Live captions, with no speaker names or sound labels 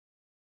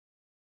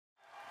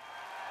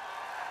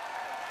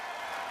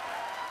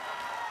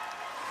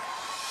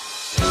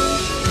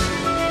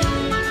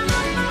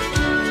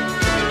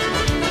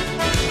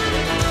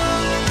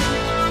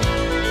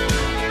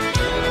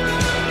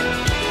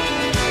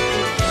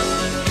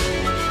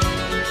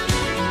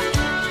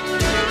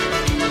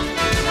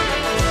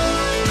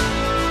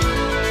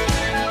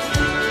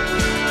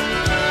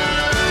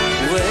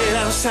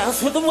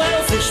dance with the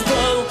whalefish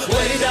blow.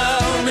 Way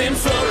down in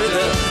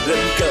Florida,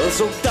 them girls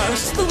will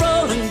dance to the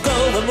roll and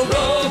go, and we'll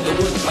roll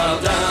the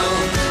woodpile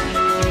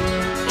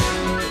down.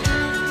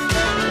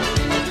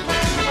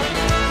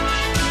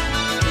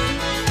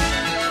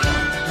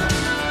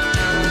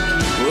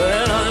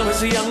 When I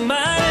was a young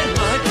man in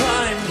my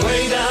prime,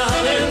 way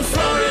down in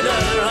Florida,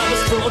 I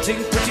was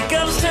courting pretty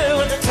girls too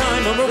at the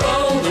time, and we'll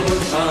roll the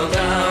woodpile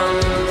down.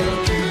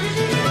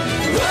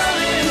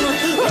 Rolling,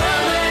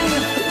 rolling,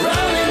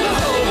 rolling the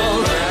whole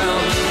world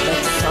round.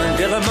 Let's find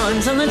Bill of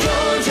Mines on the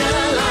Georgia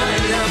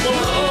line, and we'll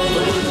roll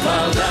the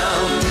woodpile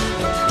down.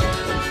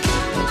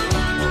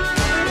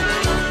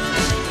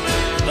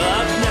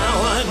 But now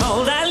I'm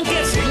old and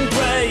getting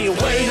grey,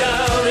 way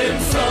down in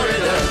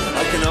Florida,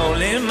 I can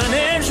only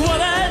manage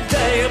one a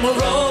day, and we'll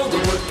roll the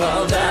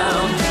woodpile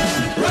down.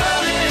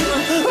 Rolling,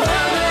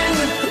 rolling,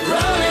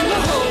 rolling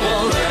the whole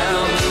world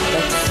round.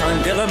 Let's find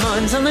Bill of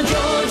Mines on the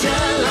Georgia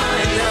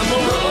line, and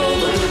we'll roll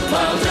the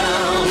woodpile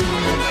down.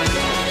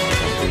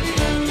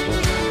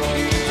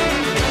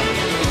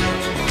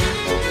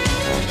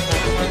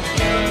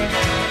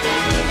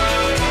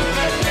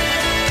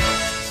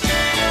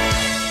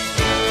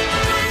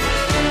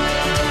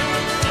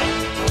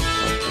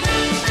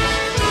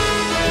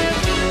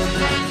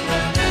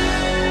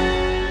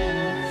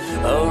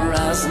 Oh,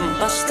 rise and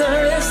buster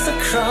is the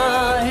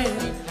cry.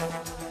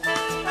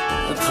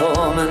 The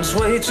poor man's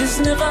wages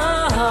never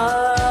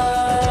high.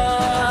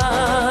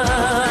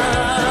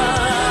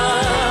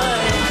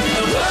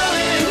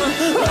 Rolling,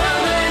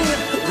 rolling,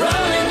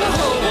 rolling the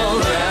whole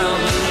world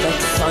round.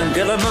 Let's find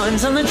Bill of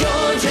Mines on the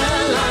Georgia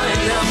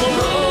line, and we'll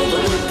roll the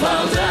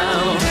woodpile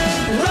down.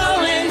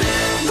 Rolling,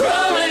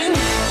 rolling,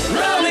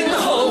 rolling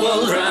the whole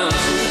world round.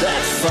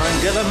 Let's find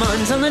Bill of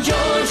Mines on the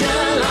Georgia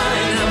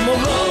line, and we'll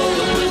roll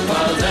the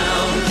woodpile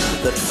down.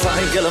 Let's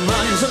find Bill of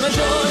Mines on the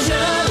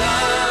Georgia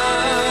line,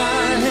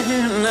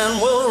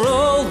 and we'll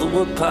roll the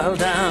woodpile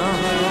down.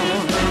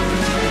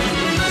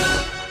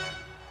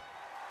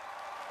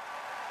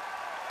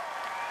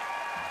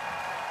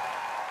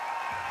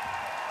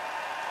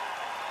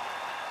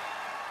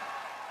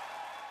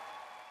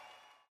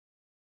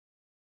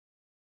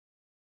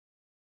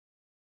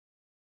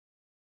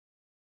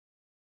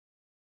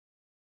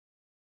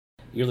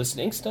 You're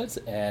listening, Studs,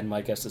 and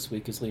my guest this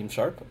week is Liam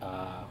Sharp.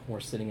 We're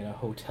sitting in a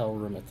hotel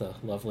room at the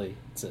lovely,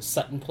 it's a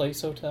Sutton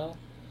Place Hotel.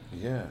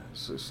 Yeah,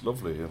 it's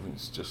lovely. I mean,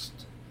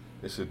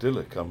 it's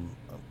idyllic. I'm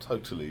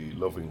totally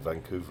loving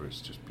Vancouver. It's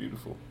just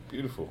beautiful,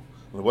 beautiful.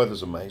 And the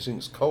weather's amazing.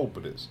 It's cold,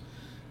 but it's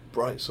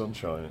bright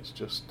sunshine. It's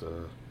just,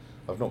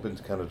 I've not been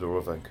to Canada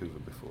or Vancouver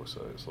before,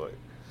 so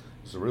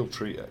it's a real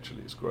treat,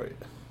 actually. It's great.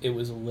 It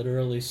was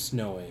literally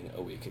snowing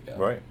a week ago.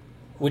 Right.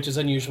 Which is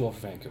unusual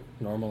for Vancouver.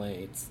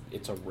 Normally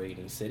it's a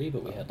rainy city,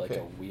 but we had like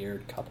Okay. a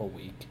weird couple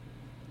week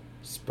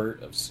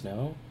spurt of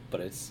snow, but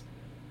it's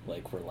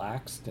like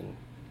relaxed and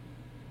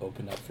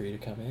opened up for you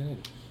to come in.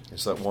 And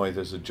Is that why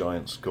there's a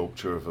giant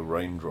sculpture of a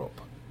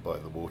raindrop by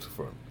the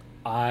waterfront?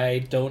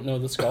 I don't know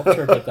the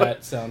sculpture, but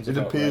that sounds It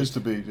about appears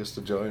right. to be just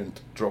a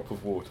giant drop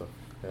of water.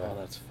 Yeah. Oh,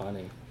 that's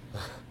funny.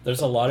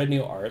 There's a lot of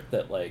new art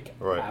that like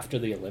Right. after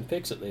the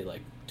Olympics that they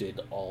like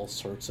did all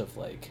sorts of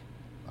like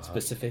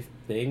specific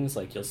things.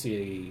 Like you'll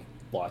see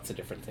lots of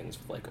different things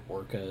with like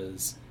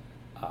orcas.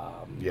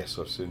 Yes,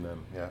 I've seen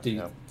them. Yeah. Did you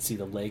yeah. see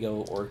the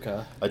Lego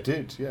orca? I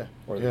did, yeah.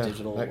 Or the yeah,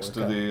 digital next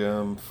orca? to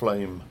the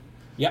flame,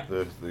 Yeah.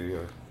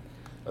 the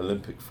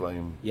Olympic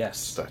flame Yes.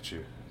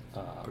 statue.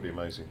 Pretty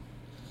amazing.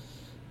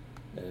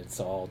 And it's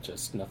all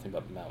just nothing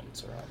but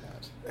mountains around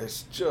that.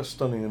 It's just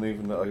stunning, and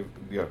even I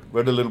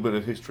read a little bit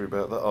of history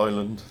about that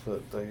island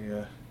that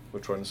they were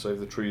trying to save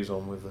the trees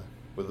on with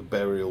the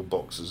burial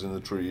boxes in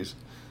the trees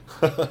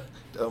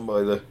down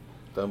by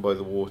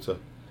the water.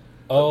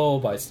 Oh,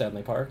 by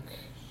Stanley Park?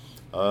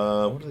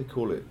 What do they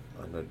call it?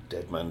 I don't know,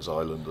 Dead Man's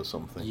Island or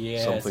something.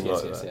 Yes, something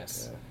yes, like yes, that.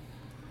 yes.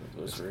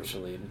 It was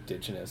originally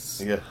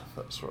indigenous Yeah,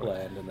 that's right.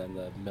 land, and then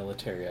the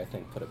military, I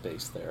think, put a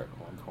base there at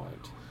one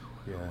point.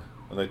 Yeah,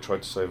 and they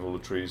tried to save all the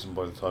trees, and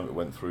by the time it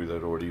went through,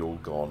 they'd already all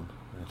gone.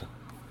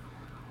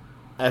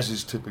 As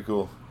is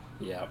typical.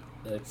 Yeah,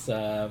 it's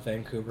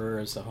Vancouver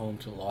is a home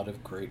to a lot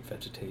of great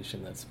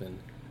vegetation that's been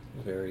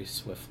very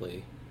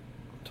swiftly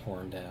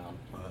torn down.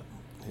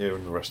 Here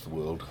in the rest of the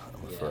world,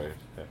 I'm Yeah. afraid.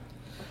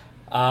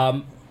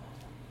 Yeah.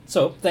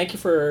 So thank you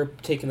for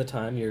taking the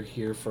time. You're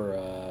here for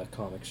a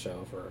comic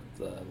show for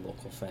the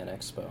local fan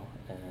expo,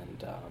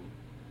 and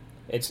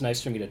it's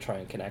nice for me to try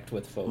and connect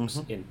with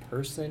folks in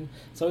person.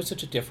 It's always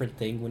such a different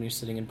thing when you're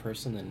sitting in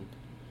person than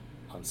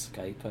on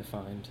Skype, I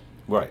find.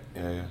 Right,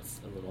 yeah. It's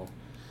a little...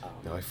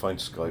 Yeah, I find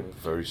Skype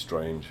very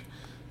strange.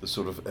 The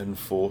sort of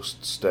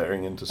enforced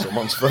staring into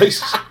someone's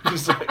face.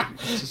 It's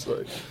just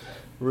like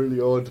really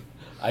odd.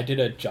 I did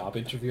a job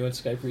interview on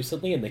Skype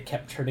recently, and they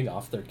kept turning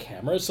off their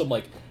cameras, so I'm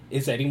like,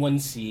 is anyone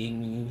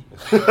seeing me?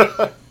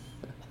 I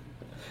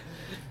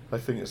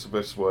think it's the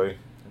best way.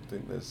 I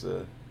think there's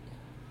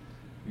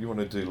you want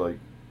to do like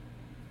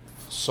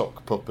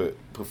sock puppet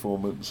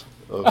performance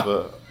of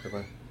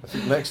I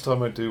think next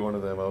time I do one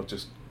of them, I'll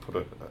just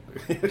put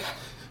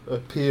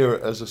appear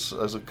as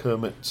a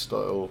Kermit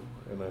style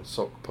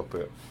sock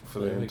puppet for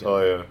the There we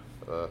entire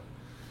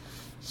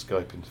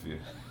Skype interview.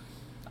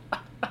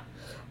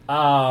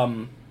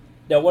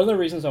 Now, one of the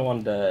reasons I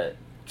wanted to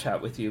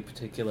chat with you in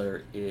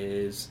particular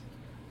is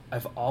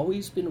I've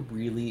always been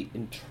really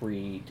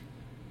intrigued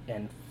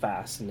and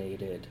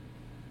fascinated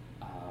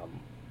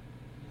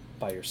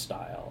by your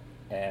style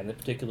and the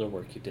particular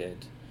work you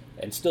did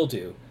and still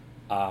do.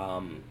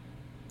 And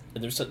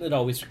there's something that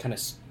always kind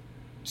of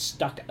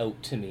stuck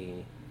out to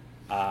me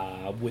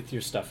with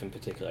your stuff in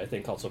particular. I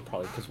think also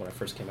probably because when I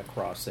first came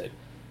across it,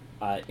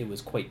 it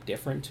was quite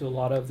different to a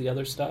lot of the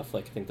other stuff.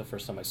 Like, I think the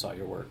first time I saw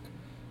your work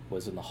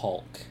was in the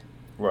Hulk.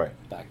 Right.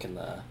 Back in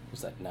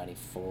was that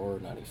 94,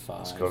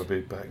 95? It's got to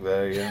be back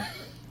there, yeah.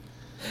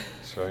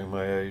 Showing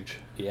my age.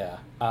 Yeah.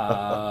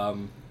 A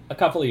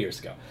couple of years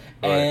ago.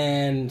 Right.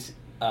 And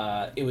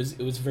it was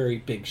a very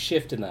big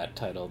shift in that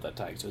title at that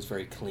time. So it was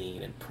very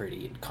clean and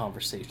pretty and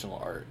conversational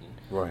art. And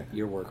Right.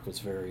 your work was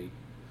very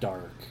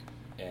dark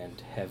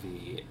and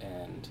heavy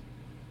and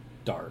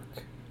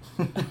dark.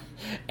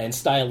 And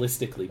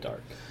stylistically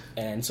dark.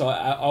 And so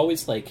I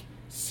always, like,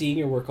 seeing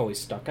your work always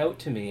stuck out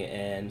to me.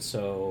 And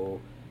so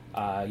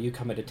you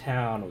coming to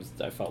town,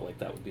 I felt like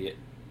that would be an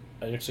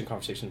interesting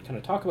conversation to kind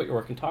of talk about your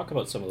work and talk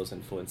about some of those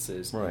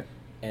influences. Right.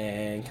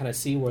 And kind of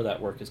see where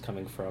that work is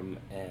coming from.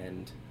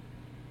 And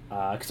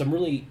because I'm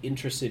really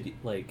interested,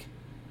 like,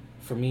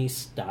 for me,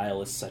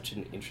 style is such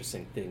an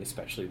interesting thing,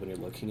 especially when you're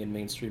looking in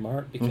mainstream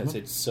art, because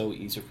it's so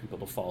easy for people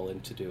to fall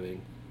into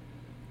doing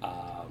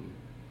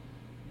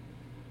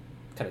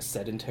kind of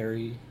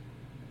sedentary,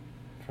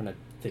 trying to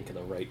think of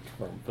the right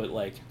term, but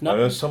like I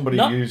know somebody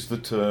used the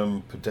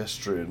term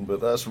pedestrian, but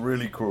that's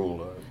really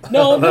cruel.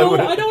 No, I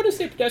don't want to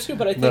say pedestrian,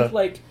 but I think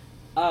like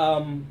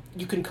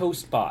you can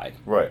coast by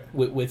right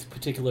with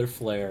particular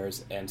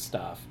flares and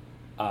stuff,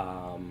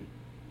 and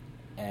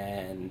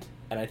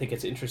I think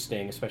it's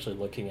interesting, especially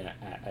looking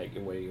at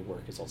your way your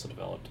work is also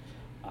developed,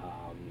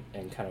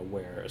 and kind of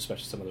where,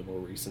 especially some of the more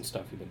recent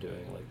stuff you've been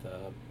doing, like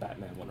the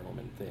Batman Wonder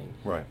Woman thing,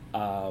 right.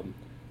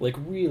 Like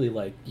really,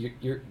 like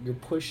you're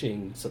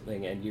pushing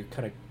something, and you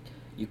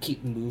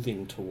keep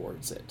moving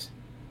towards it,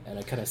 and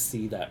I kind of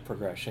see that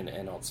progression,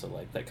 and also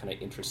like that kind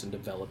of interest in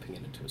developing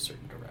it into a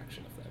certain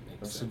direction. If that makes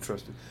sense. That's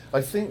interesting.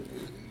 I think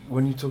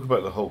when you talk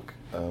about the Hulk,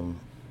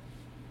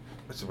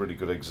 it's a really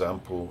good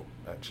example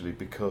actually,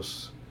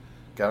 because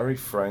Gary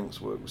Frank's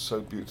work was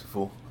so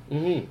beautiful.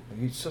 Mm-hmm.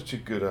 He's such a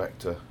good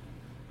actor.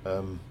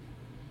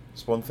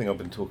 It's one thing I've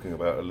been talking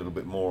about a little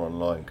bit more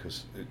online,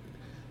 because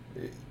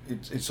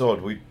it's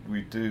odd. We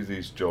do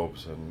these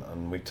jobs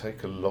and we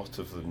take a lot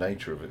of the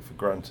nature of it for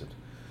granted.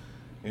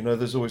 You know,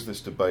 there's always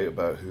this debate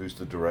about who's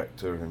the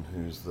director and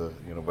who's the,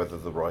 whether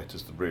the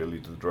writer's really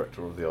the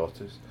director or the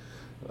artist.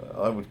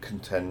 I would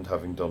contend,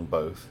 having done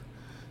both,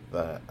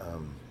 that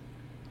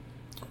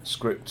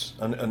scripts,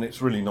 and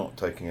it's really not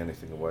taking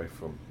anything away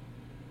from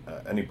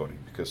anybody,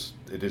 because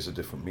it is a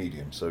different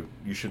medium, so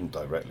you shouldn't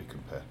directly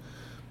compare.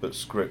 But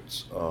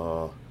scripts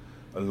are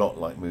a lot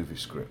like movie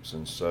scripts,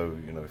 and so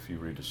if you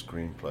read a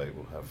screenplay, it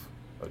will have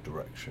a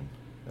direction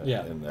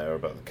in there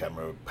about the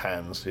camera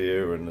pans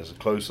here, and there's a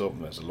close up,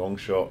 and there's a long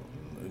shot,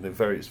 and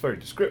it's very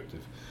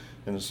descriptive,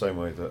 in the same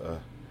way that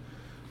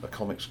a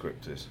comic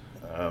script is.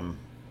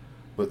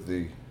 But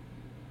the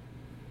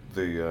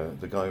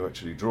guy who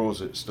actually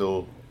draws it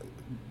still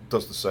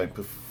does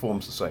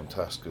performs the same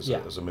task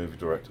as a movie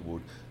director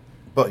would,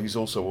 but he's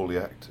also all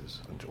the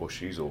actors, or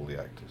she's all the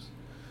actors.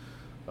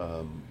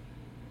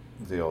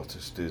 The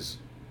artist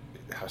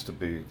has to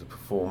be the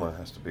performer,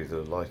 has to be the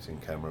lighting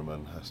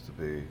cameraman, has to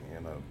be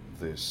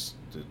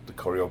the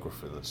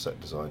choreographer, the set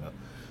designer.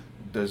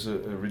 There's a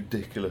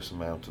ridiculous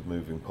amount of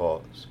moving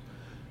parts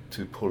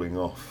to pulling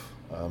off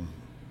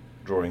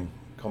drawing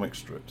comic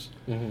strips.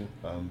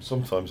 Mm-hmm.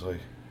 Sometimes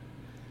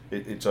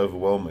it's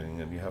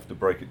overwhelming, and you have to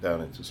break it down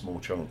into small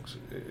chunks.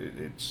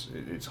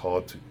 It's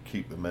hard to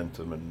keep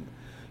momentum, and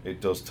it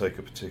does take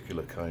a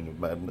particular kind of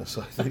madness,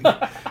 I think,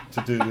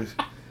 to do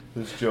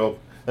this job.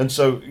 And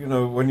so,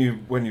 when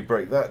you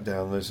break that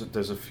down,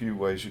 there's a few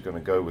ways you're going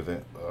to go with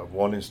it.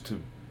 One is to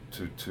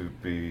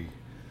be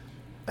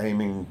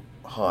aiming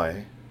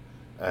high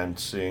and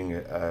seeing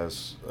it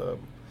as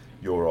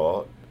your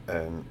art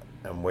and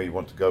where you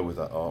want to go with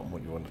that art and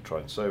what you want to try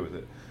and say with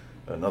it.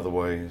 Another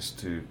way is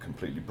to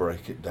completely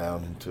break it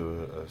down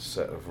into a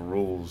set of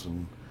rules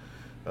and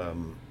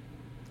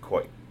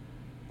quite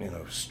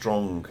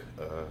strong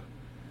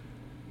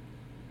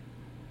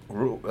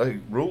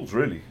rules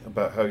really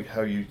about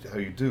how you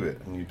do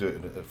it, and you do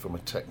it from a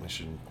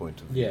technician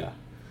point of view,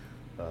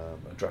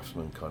 a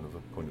draftsman kind of a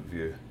point of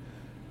view.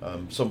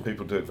 Some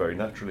people do it very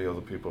naturally.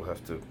 Other people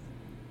have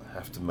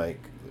to make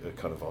a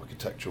kind of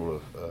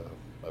architectural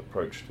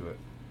approach to it.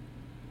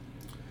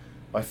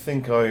 I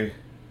think I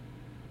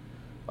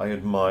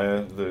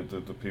admire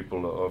the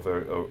people that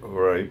who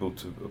are able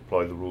to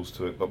apply the rules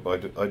to it, but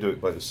I do it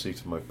by the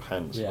seat of my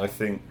pants. Yeah. I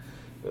think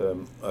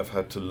I've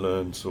had to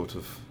learn sort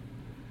of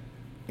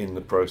in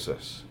the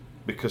process,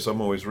 because I'm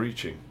always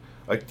reaching.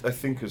 I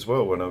think as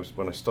well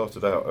when I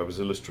started out I was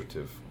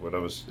illustrative. When I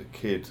was a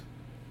kid,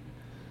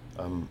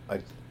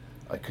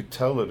 I could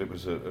tell that it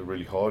was a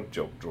really hard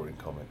job drawing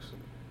comics,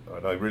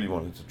 and I really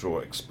wanted to draw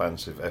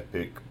expansive,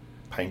 epic,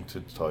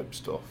 painted type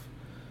stuff.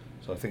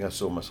 So I think I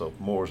saw myself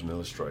more as an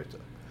illustrator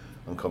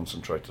and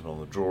concentrated on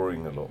the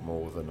drawing a lot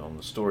more than on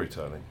the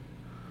storytelling.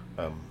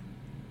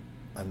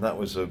 And that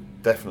was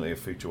definitely a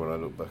feature when I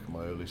look back at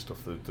my early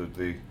stuff.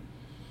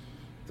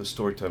 The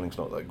storytelling's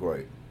not that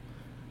great.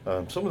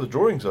 Some of the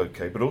drawings are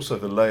okay, but also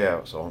the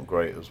layouts aren't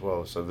great as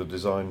well. So the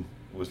design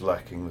was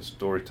lacking, the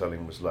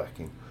storytelling was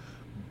lacking.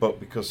 But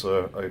because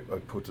I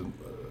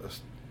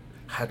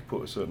had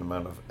put a certain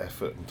amount of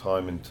effort and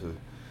time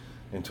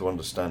into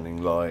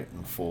understanding light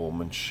and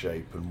form and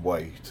shape and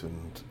weight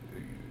and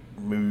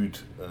mood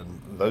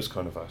and those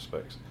kind of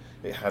aspects,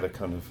 it had a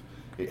kind of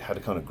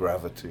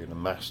gravity and a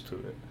mass to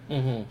it.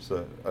 Mm-hmm.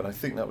 So, and I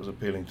think that was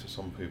appealing to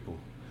some people.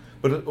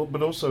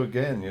 But also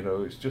again,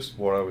 it's just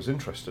what I was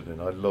interested in.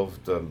 I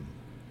loved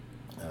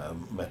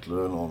Metal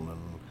Erlon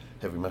and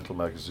Heavy Metal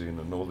magazine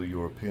and all the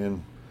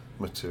European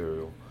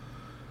material.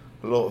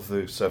 A lot of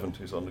the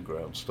 70s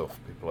underground stuff,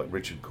 people like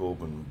Richard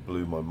Corbin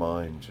blew my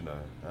mind,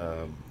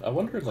 I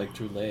wonder, like,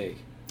 Droulet.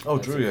 Oh,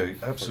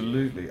 Droulet,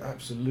 absolutely.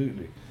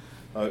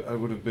 I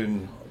would have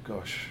been,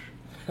 gosh,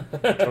 I'm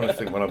trying to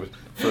think when I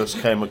first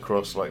came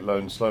across, like,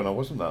 Lone Sloan. I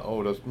wasn't that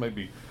old. I was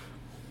maybe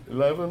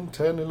 11,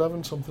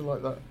 something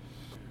like that.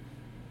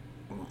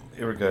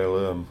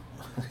 Irregale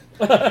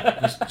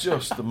was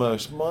just the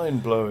most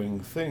mind-blowing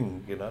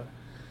thing,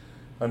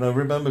 And I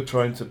remember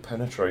trying to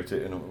penetrate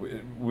it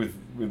with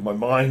my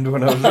mind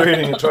when I was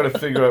reading and trying to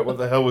figure out what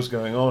the hell was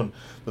going on.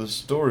 But the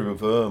story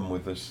of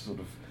with this sort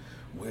of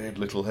weird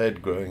little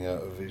head growing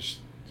out of his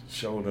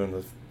shoulder,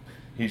 and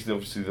he's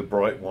obviously the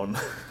bright one,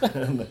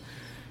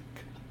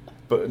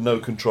 but no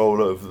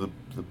control over the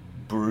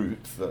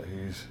brute that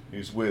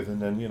he's with.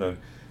 And then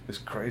this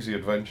crazy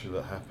adventure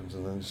that happens,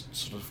 and then this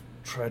sort of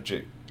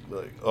tragic,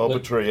 like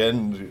arbitrary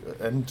end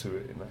to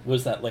it.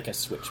 Was that like a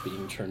switch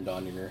being turned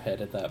on in your head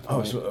at that point? I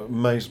was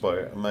amazed by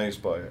it.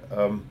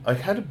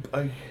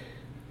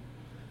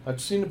 I'd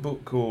seen a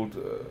book called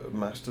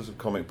Masters of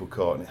Comic Book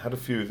Art, and it had a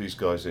few of these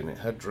guys in it. It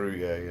had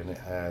Drouillet, and it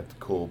had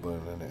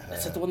Corbin, and it had...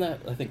 Is that the one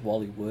that I think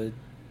Wally Wood...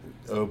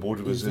 Herb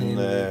Wood was in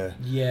there.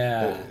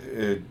 Yeah.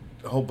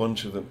 A whole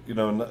bunch of them,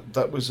 and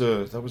that was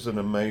an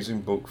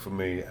amazing book for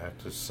me at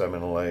a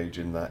seminal age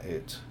in that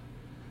it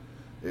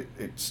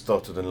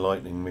started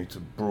enlightening me to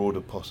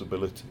broader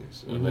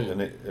possibilities, Mm-hmm.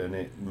 and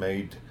it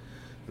made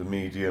the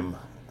medium.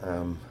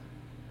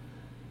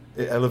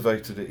 It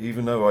elevated it,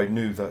 even though I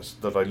knew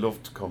that I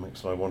loved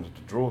comics and I wanted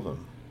to draw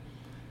them.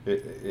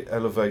 It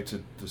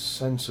elevated the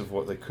sense of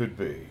what they could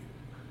be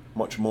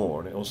much more,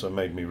 and it also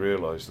made me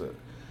realise that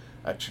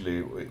actually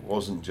it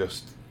wasn't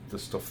just the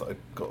stuff that I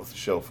got off the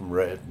shelf and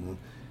read, and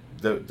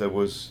there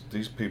was,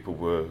 these people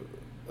were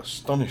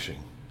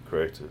astonishing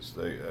creators.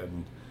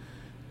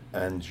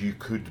 And you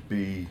could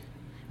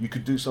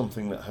do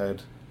something that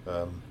had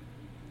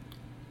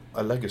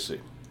a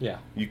legacy. Yeah.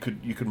 You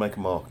could make a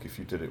mark if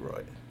you did it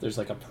right. There's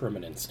like a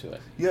permanence to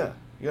it. Yeah,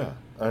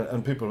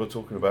 and people are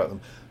talking about them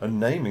and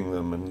naming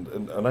them,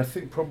 and I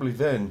think probably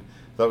then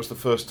that was the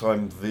first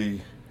time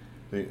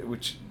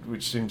which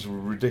seems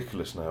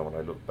ridiculous now when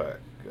I look back,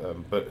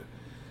 but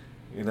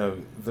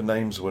the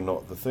names were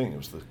not the thing. It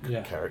was the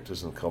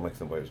characters in the comic,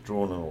 the way it was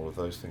drawn, and all of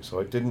those things. So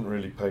I didn't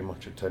really pay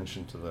much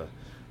attention to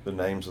the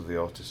names of the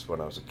artists when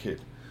I was a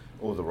kid,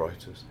 or the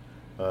writers,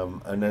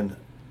 and then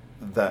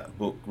that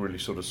book really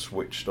sort of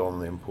switched on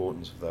the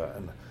importance of that,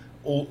 and it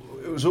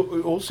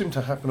all seemed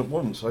to happen at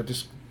once. I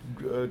just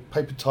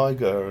Paper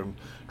Tiger and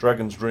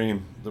Dragon's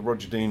Dream, the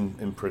Roger Dean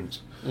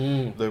imprints,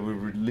 they were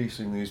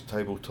releasing these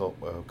tabletop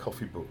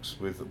coffee books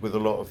with a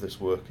lot of this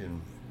work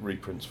in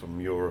reprints from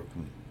Europe,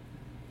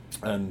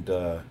 and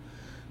the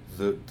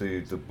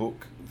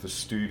book, The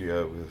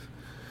Studio, with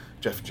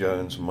Jeff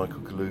Jones and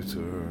Michael Kaluta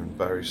and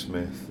Barry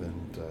Smith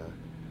and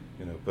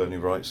Bernie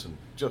Wrightson,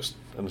 just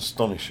an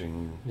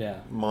astonishing,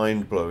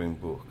 mind-blowing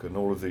book, and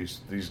all of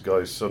these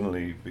guys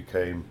suddenly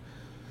became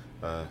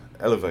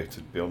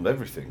elevated beyond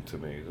everything to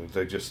me.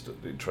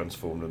 It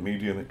transformed the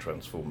medium, it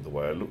transformed the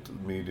way I looked at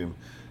the medium,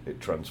 it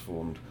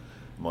transformed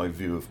my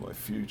view of my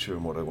future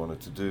and what I wanted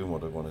to do and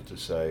what I wanted to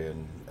say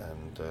and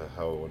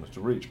how I wanted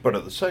to reach. But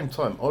at the same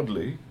time,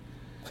 oddly,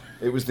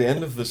 it was the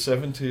end of the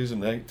 70s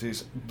and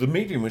 80s. The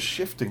medium was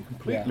shifting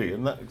completely,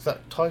 and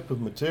that type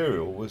of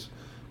material was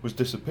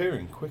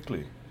disappearing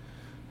quickly.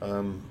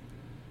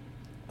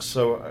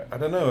 So I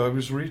don't know, I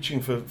was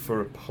reaching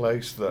for a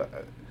place that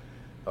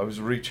I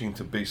was reaching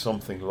to be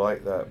something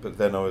like that, but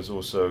then I was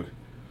also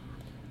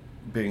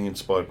being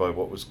inspired by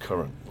what was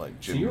current, like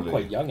Jim Lee. So you were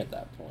quite young at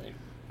that point.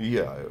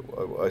 Yeah,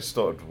 I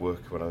started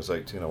work when I was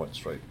 18. I went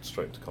straight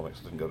into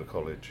comics. I didn't go to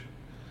college.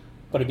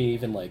 But I mean,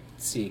 even like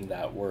seeing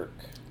that work.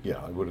 Yeah,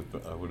 I would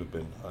have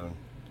been.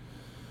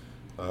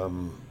 I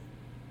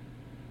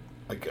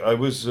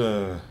was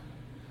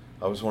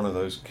one of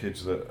those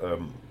kids that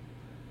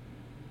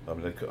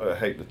I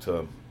hate the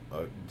term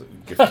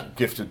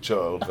Gifted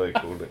child, they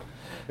called it.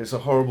 It's a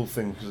horrible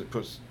thing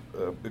because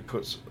it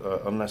puts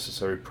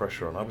unnecessary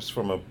pressure on. I was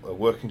from a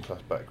working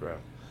class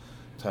background,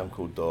 a town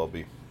called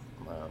Derby,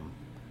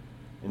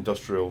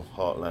 industrial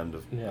heartland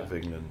of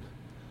England.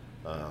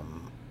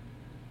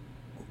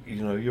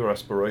 Your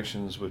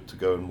aspirations were to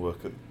go and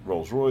work at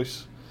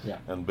Rolls-Royce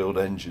and build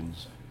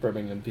engines.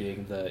 Birmingham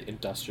being the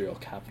industrial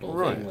capital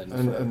Right. of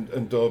England.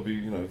 And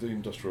Derby, the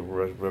Industrial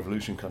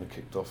Revolution kind of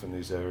kicked off in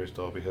these areas.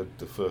 Derby had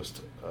the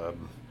first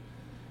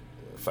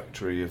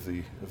factory of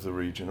the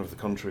region, of the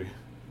country.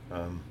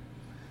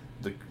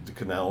 The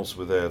canals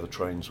were there, the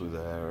trains were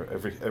there,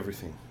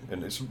 everything.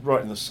 And it's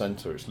right in the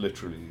centre. It's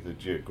literally the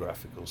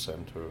geographical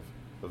centre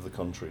of the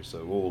country.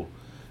 So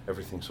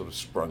everything sort of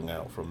sprung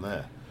out from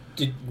there.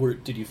 Did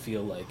you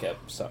feel like at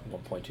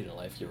one point in your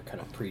life you were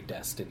kind of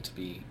predestined to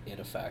be in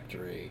a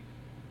factory?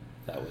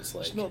 That was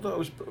like... It's not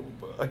that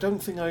I don't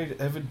think I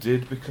ever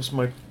did, because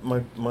my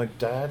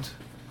dad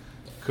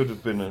could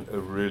have been a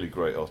really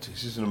great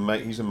artist. He's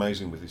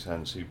amazing with his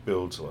hands. He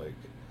builds you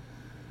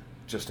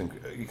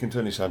can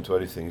turn his hand to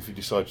anything. If he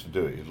decides to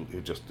do it,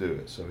 he'll just do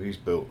it. So he's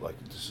built like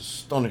this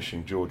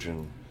astonishing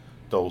Georgian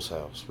doll's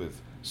house with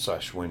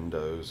sash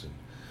windows, and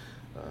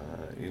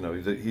he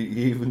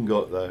even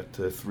got that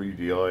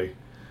 3DI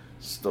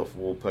stuff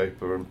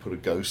wallpaper and put a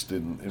ghost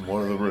in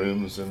one of the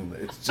rooms, and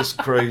it's just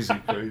crazy.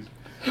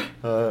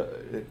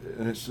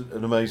 And it's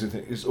an amazing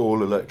thing. It's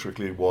all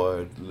electrically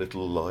wired,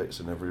 little lights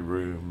in every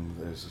room.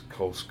 There's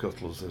coal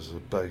scuttles, there's a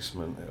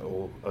basement, it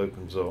all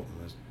opens up,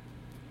 and there's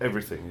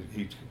everything.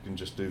 He can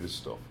just do this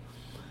stuff.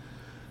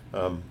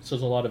 So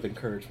there's a lot of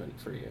encouragement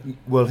for you.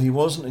 Well, he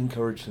wasn't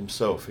encouraged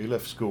himself. He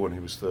left school when he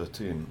was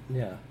 13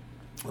 Yeah.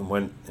 and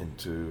went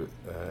into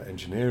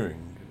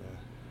engineering.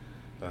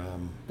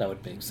 That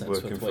would make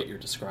sense with what you're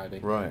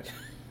describing. Right,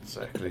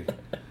 exactly.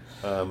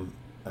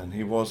 And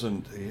he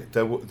wasn't.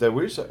 There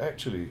was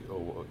actually,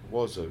 or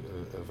was a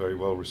very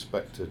well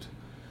respected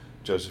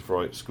Joseph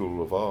Wright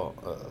School of Art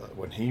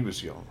when he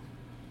was young,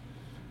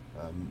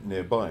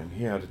 nearby, and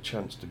he had a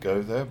chance to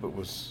go there, but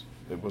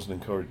it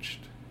wasn't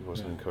encouraged. He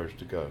wasn't encouraged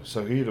to go.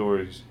 So it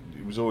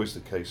was always the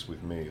case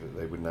with me that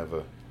they would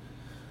never.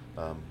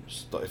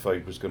 If I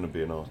was going to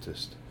be an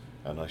artist,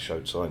 and I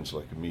showed signs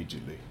like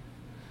immediately,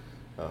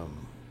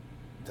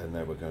 then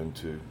they were going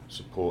to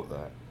support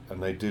that,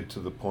 and they did, to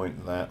the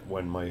point that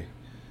when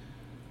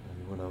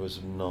I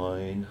was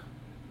 9,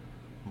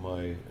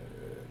 my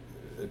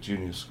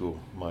junior school,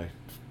 my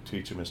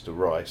teacher, Mr.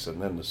 Rice,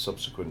 and then the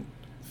subsequent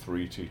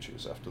 2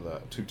 teachers after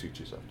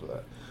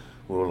that,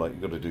 were all like,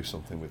 "You've got to do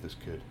something with this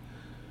kid."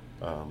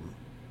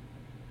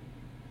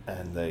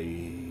 And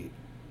they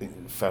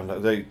found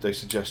out, they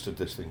suggested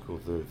this thing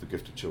called the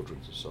Gifted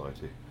Children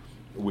Society,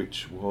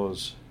 which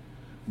was,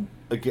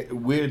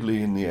 again,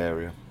 weirdly in the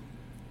area.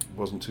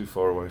 Wasn't too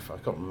far away. I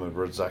can't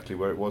remember exactly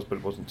where it was, but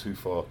it wasn't too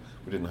far.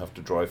 We didn't have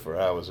to drive for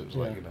hours. It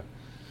was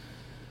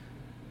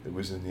it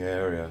was in the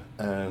area,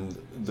 and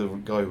the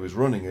guy who was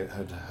running it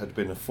had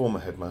been a former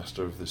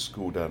headmaster of this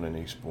school down in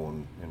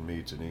Eastbourne, in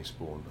Meads in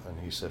Eastbourne, and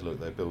he said, "Look,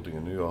 they're building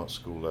a new art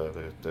school there.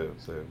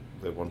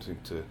 They're wanting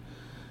to.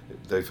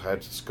 They've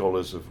had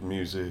scholars of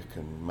music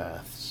and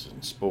maths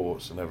and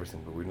sports and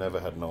everything, but we've never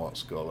had an art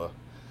scholar.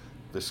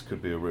 This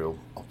could be a real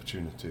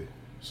opportunity."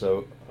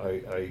 So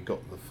I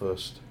got the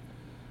first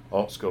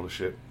art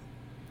scholarship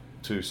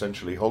to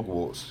essentially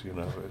Hogwarts,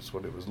 it's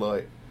what it was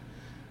like.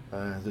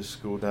 This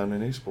school down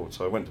in Eastbourne.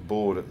 So I went to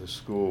board at this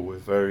school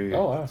with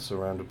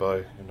surrounded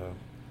by,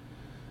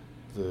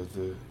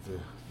 the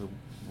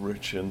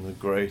rich and the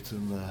great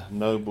and the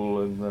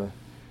noble and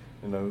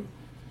the,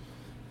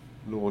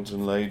 lords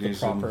and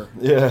ladies. The proper.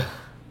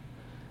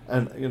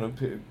 And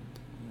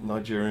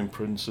Nigerian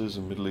princes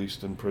and Middle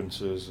Eastern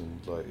princes,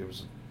 and it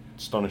was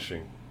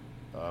astonishing,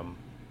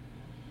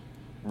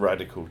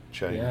 radical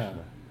change. Yeah.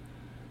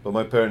 But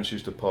my parents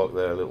used to park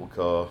their little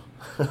car,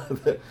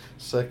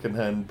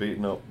 second-hand,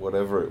 beaten up,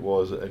 whatever it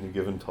was at any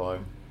given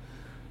time,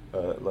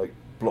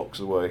 blocks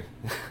away,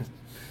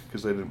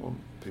 because they didn't want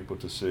people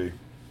to see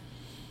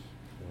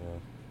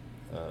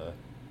that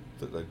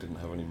they didn't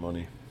have any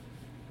money.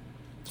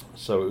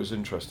 So it was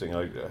interesting.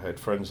 I had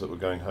friends that were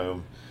going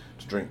home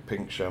to drink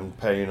pink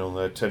champagne on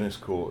their tennis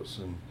courts,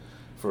 and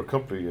for a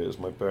couple of years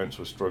my parents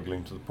were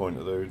struggling to the point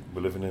that they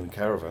were living in a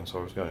caravan, so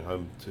I was going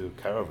home to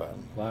a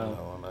caravan.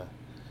 Wow.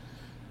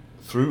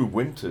 Through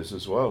winters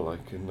as well,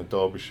 like in the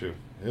Derbyshire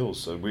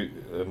hills. So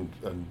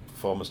and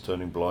farmers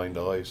turning blind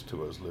eyes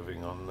to us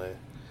living on there,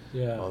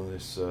 on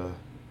this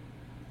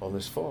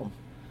farm.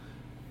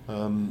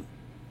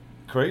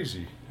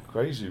 Crazy,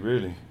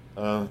 really.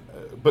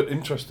 But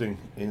interesting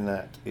in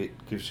that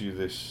it gives you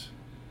this.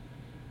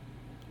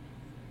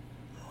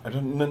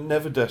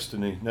 Never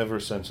destiny, never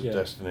a sense of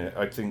destiny.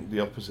 I think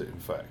the opposite.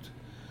 In fact,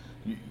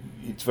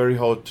 it's very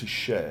hard to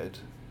shed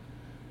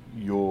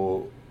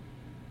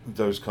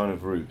those kind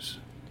of roots.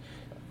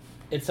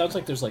 It sounds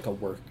like there's like a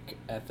work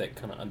ethic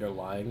kind of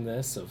underlying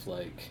this, of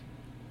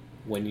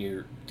when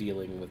you're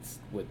dealing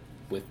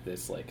with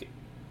this,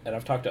 and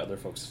I've talked to other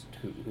folks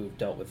who've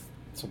dealt with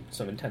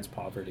some intense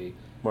poverty,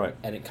 Right.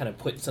 and it kind of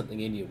puts something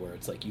in you where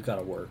it's like you got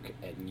to work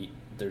and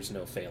there's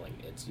no failing.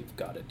 It's you've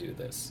got to do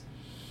this.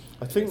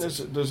 I think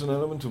there's an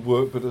element of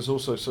work, but there's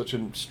also such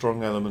a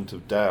strong element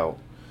of doubt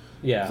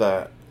Yeah.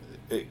 that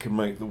it can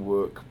make the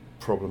work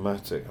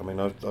problematic. I mean,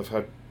 I've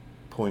had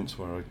points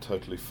where I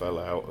totally fell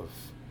out of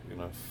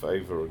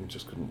favour and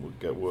just couldn't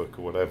get work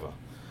or whatever,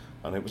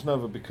 and it was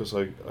never because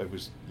I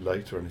was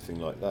late or anything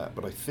like that.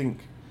 But I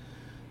think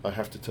I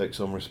have to take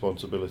some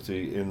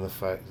responsibility in the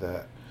fact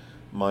that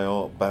my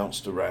art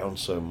bounced around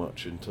so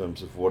much in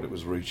terms of what it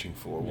was reaching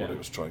for, what it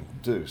was trying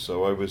to do.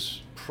 So I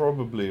was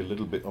probably a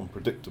little bit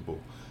unpredictable,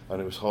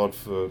 and it was hard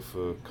for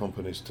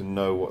companies to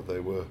know what they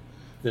were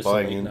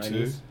buying into.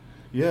 90s?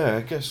 Yeah,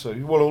 I guess so.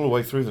 Well, all the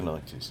way through the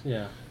 90s.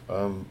 Yeah.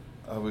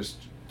 I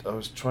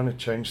was trying to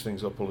change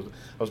things up all the time.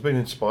 I was being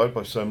inspired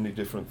by so many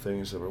different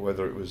things,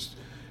 whether it was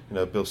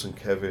Bill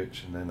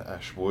Sienkiewicz and then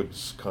Ash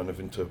Wood's kind of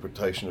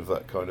interpretation of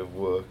that kind of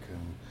work,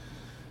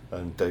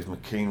 and Dave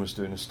McKean was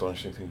doing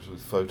astonishing things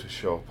with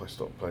Photoshop. I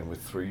stopped playing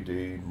with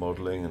 3D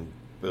modelling and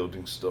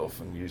building stuff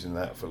and using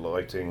that for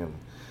lighting,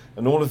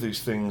 and all of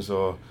these things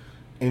are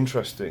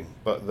interesting,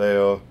 but they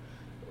are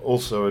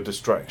also a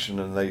distraction,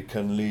 and they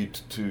can lead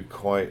to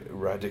quite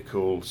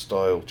radical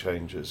style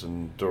changes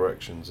and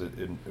directions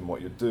in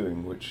what you're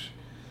doing, which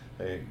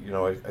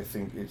I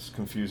think it's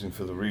confusing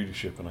for the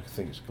readership, and I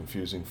think it's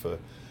confusing for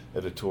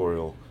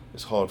editorial.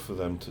 It's hard for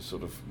them to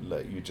sort of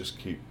let you just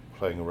keep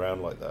playing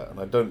around like that, and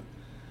I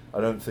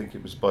don't think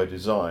it was by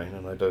design,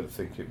 and I don't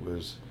think it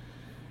was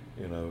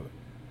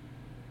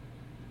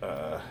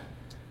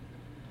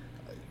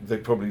they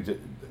probably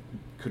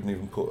couldn't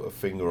even put a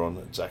finger on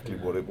exactly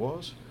what it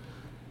was.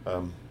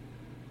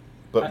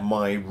 But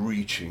my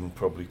reaching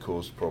probably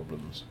caused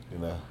problems,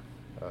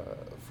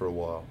 for a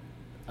while.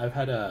 I've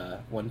had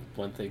one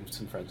thing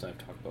some friends I've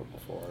talked about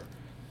before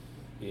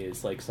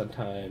is like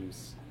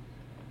sometimes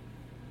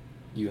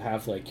you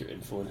have like your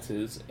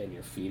influences and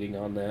you're feeding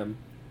on them,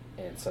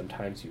 and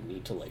sometimes you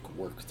need to like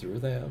work through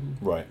them.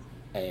 Right.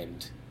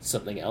 And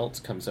something else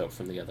comes out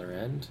from the other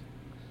end.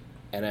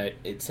 And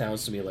it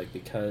sounds to me like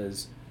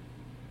because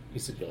you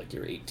said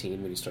you're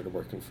 18 when you started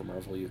working for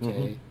Marvel UK.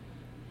 Mm-hmm.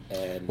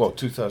 And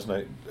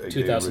 2008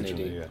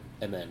 originally, yeah.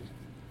 And then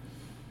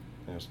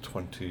I was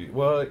 20.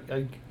 Well,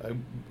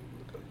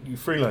 you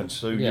freelance,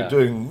 so Yeah. you're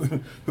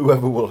doing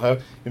whoever will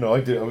have.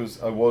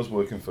 I was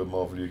working for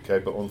Marvel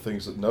UK, but on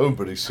things that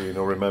nobody's seen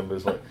or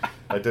remembers. Like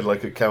I did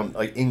like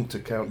I inked a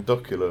Count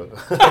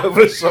Duckula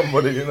over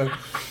somebody,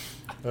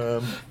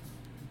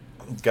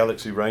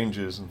 Galaxy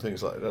Rangers and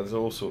things like that. There's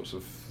all sorts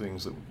of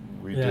things that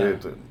we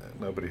did that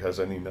nobody has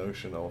any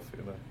notion of,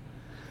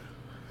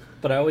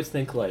 But I always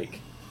think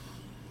like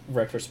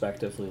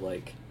retrospectively,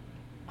 like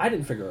I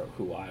didn't figure out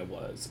who I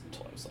was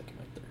until I was like in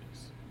my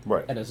 30s.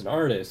 Right. And as an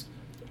artist,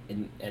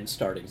 and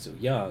starting so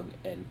young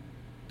and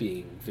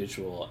being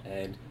visual,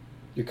 and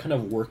you're kind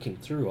of working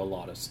through a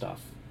lot of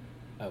stuff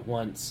at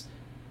once,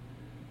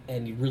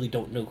 and you really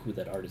don't know who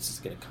that artist is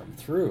going to come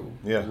through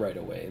right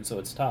away, and so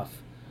it's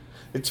tough.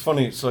 It's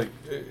funny. It's like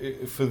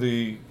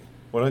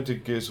when I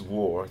did Gears of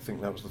War, I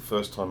think that was the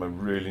first time I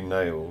really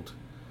nailed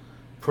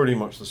pretty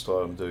much the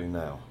style I'm doing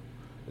now.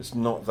 It's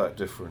not that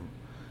different.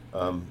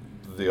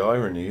 The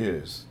irony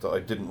is that I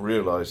didn't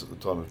realise at the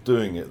time of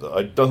doing it that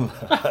I'd done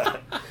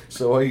that.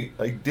 So I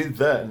did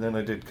that, and then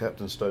I did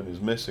Captain Stone Is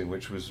Missing,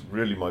 which was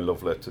really my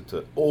love letter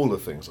to all the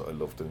things that I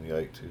loved in the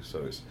 80s.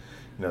 So it's,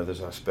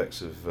 there's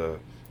aspects of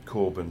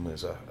Corbin,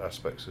 there's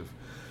aspects of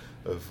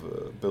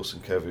Bill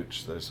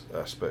Sienkiewicz, there's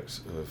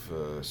aspects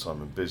of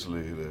Simon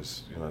Bisley,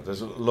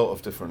 there's a lot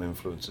of different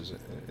influences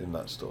in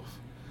that stuff.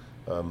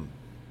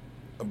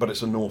 But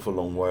it's an awful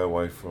long way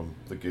away from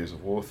the Gears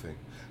of War thing.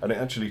 And it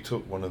actually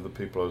took one of the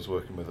people I was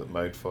working with at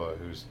Madefire,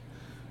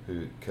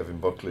 Kevin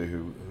Buckley,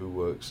 who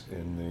works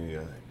in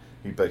the...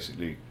 he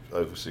basically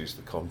oversees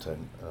the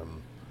content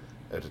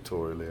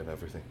editorially and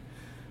everything.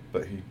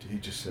 But he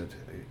just said,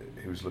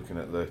 he was looking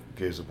at the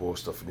Gears of War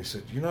stuff, and he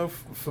said,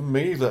 for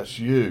me,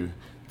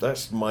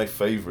 that's my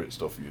favourite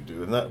stuff you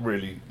do, and that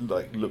really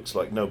looks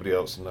like nobody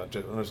else in that.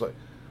 And I was like,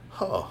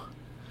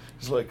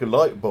 it's like a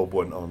light bulb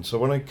went on. So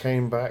when I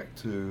came back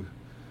to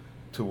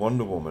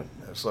Wonder Woman,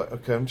 it's like,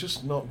 okay, I'm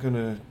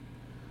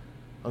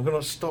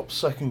gonna stop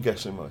second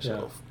guessing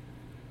myself.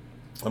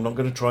 Yeah. I'm not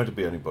going to try to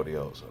be anybody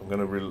else. I'm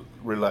going to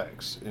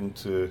relax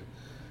into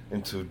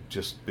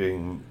just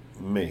being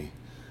me.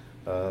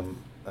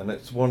 And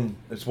it's one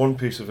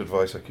piece of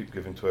advice I keep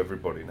giving to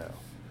everybody now,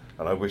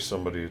 and I wish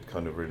somebody had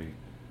kind of really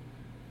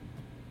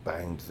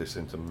banged this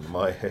into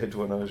my head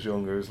when I was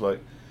younger. It's like,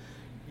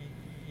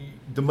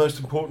 the most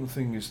important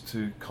thing is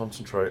to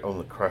concentrate on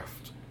the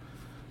craft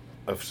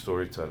of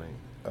storytelling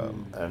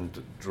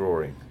and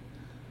drawing.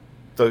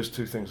 Those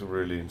two things are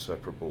really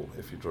inseparable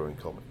if you're drawing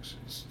comics.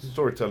 It's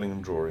storytelling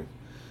and drawing.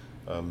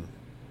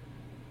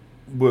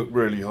 Work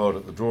really hard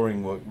at the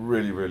drawing, work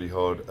really, really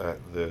hard at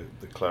the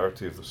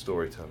clarity of the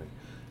storytelling.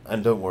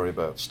 And don't worry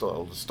about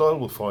style. The style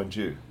will find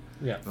you.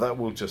 Yeah. That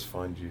will just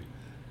find you.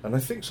 And I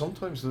think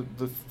sometimes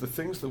the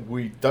things that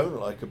we don't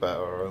like about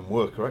our own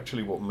work are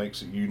actually what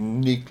makes it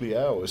uniquely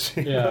ours.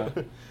 you Yeah.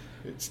 know?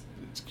 It's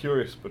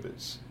curious, but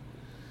it's,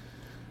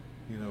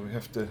 we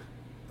have to,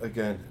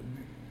 again,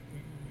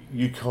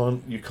 you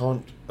can't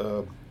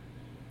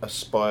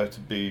aspire to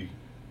be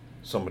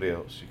somebody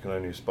else. You can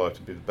only aspire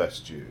to be the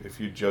best you. If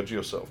you judge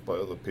yourself by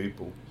other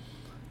people,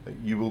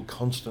 you will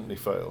constantly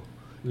fail.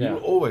 Yeah. You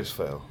will always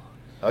fail.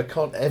 I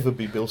can't ever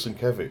be Bill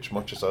Sienkiewicz,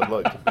 much as I'd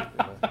like to be.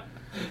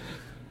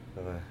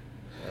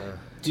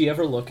 Do you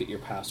ever look at your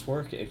past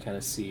work and kind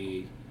of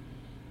see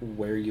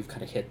where you've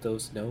kind of hit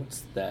those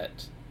notes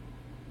that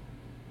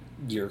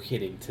you're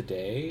hitting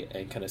today,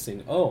 and kind of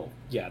saying, oh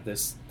yeah,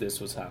 this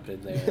was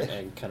happening there,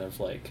 and kind of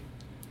like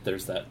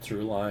there's that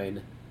through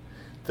line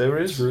There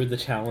is through the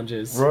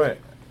challenges, right.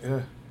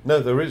 Yeah. No,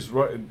 there is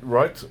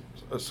right.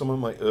 Some of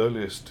my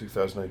earliest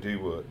 2000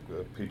 AD work,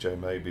 PJ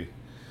Maybe,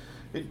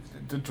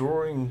 the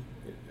drawing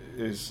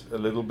is a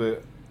little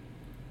bit.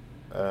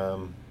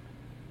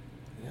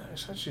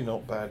 It's actually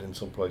not bad in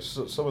some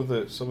places. Some of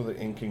the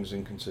inking's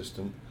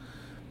inconsistent,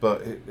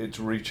 but it's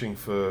reaching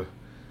for.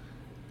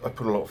 I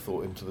put a lot of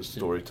thought into the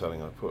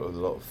storytelling. I put a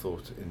lot of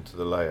thought into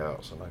the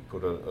layouts, and I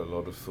put a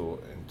lot of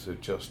thought into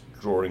just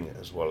drawing it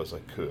as well as I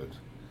could.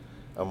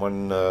 And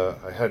when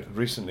I had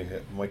recently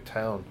hit my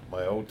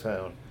old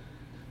town,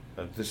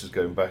 and this is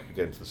going back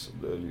again to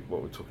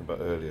what we were talking about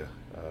earlier.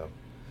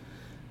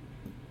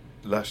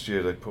 Last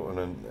year they put on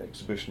an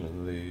exhibition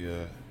in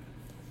the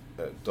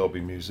Derby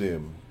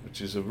Museum,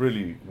 which is a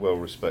really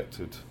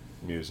well-respected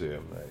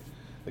museum.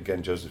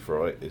 Again, Joseph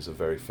Wright is a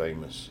very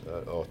famous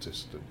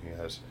artist, and he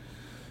has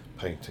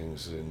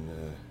paintings in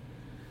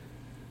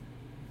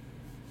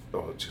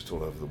just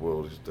all over the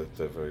world.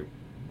 They're very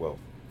well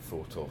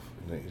thought of.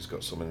 And he's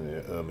got some in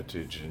the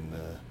Hermitage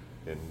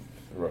in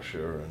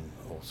Russia and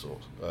all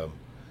sorts.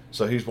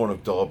 So he's one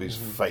of Derby's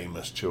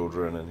famous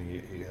children, and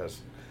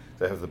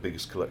they have the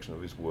biggest collection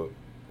of his work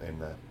in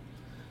there.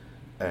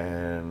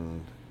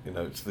 And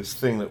it's this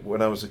thing that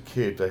when I was a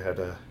kid they had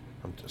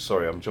I'm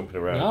sorry, I'm jumping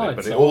around a bit,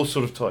 but it all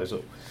sort of ties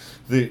up.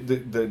 They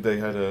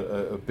had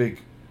a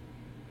big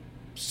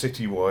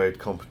citywide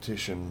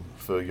competition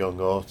for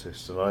young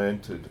artists, and I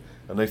entered,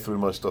 and they threw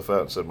my stuff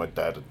out and said my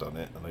dad had done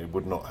it, and they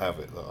would not have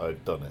it that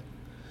I'd done it.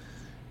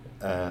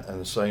 And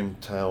the same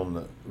town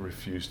that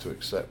refused to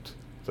accept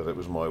that it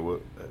was my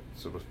work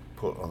sort of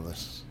put on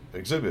this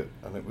exhibit,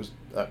 and it was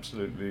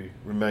absolutely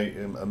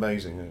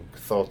amazing and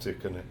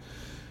cathartic, and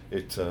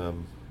it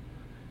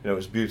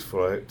was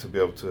beautiful to be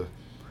able to,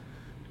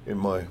 in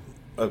my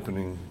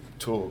opening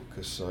talk,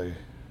 because I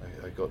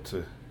got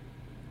to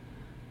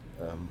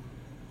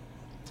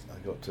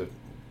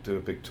do a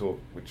big talk,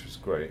 which was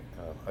great.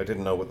 I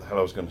didn't know what the hell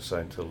I was going to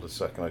say until the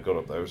second I got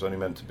up there. It was only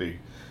meant to be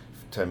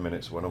 10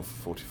 minutes, went on for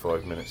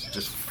 45 minutes. It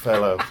just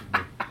fell out of me.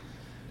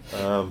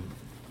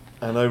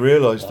 And I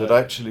realised that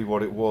actually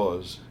what it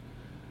was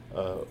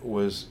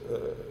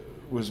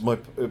my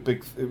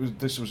big.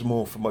 This was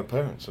more for my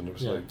parents, and it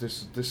was like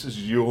this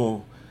is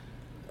your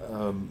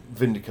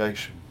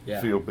vindication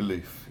for your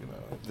belief.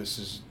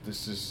 This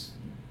is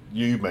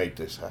you made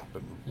this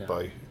happen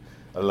by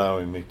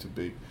allowing me to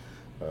be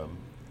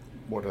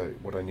what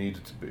I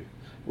needed to be.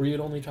 Were you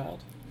an only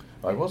child?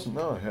 I wasn't.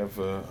 No, I have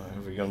a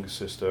younger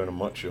sister and a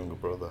much younger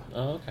brother.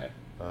 Oh, okay.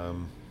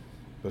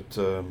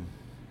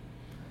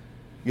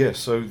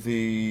 So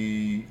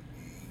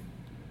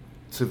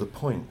to the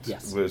point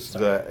was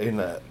that in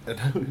that,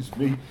 and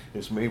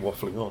it's me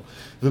waffling on.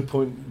 The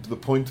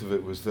point of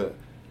it was that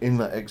in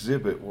that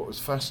exhibit, what was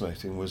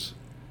fascinating was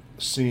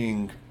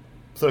seeing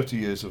 30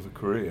 years of a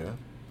career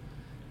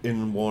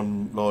in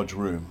one large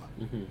room,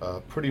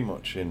 pretty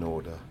much in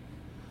order.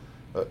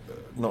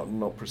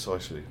 Not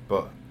precisely,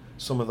 but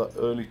some of that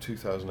early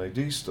 2000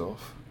 AD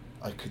stuff,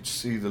 I could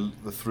see the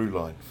through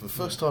line for the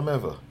first time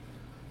ever.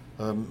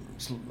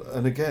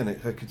 And again,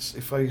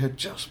 if I had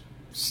just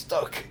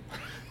stuck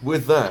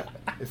with that,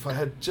 if I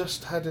had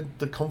just had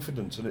the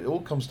confidence, and it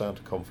all comes down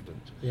to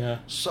confidence. Yeah.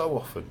 So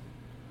often,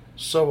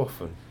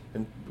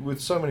 and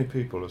with so many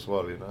people as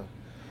well,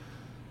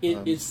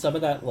 Is some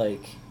of that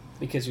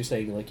because you're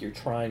saying you're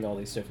trying all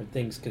these different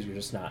things because you're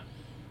just not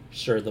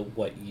sure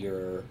what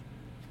your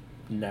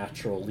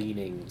natural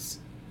leanings,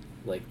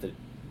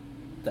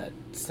 that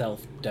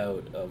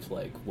self-doubt of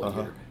what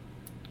you're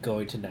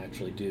going to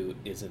naturally do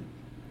isn't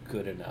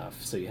good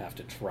enough, so you have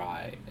to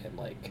try and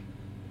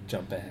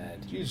jump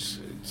ahead. It's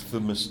the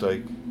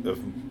mistake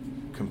of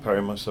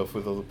comparing myself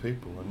with other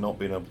people and not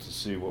being able to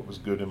see what was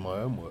good in my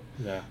own work.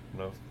 Yeah.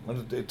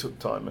 It took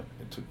time.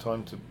 It took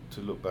time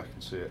to look back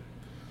and see it.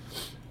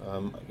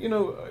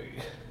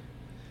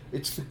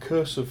 It's the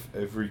curse of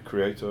every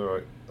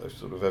creator I've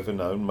sort of ever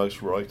known.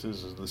 Most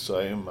writers are the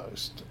same.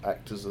 Most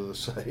actors are the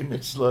same.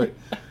 It's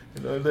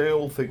they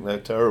all think they're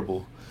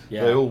terrible.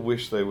 Yeah. They all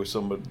wish they were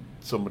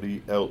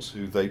somebody else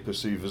who they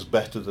perceive as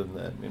better than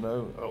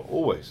them.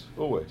 Always.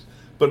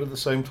 But at the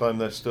same time,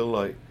 they're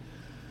still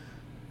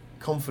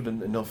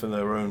confident enough in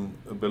their own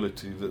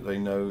ability that they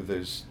know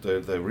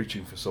they're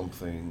reaching for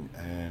something,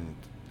 and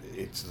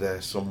it's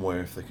there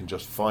somewhere if they can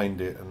just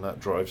find it, and that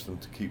drives them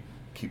to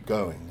keep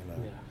going.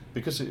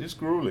 Because it is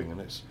grueling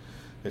and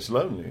it's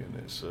lonely and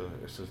it's a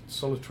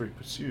solitary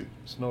pursuit.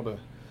 It's not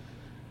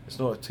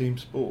a team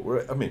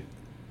sport. I mean,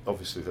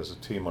 obviously there's a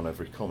team on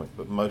every comic,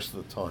 but most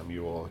of the time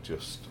you are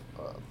just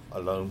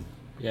alone.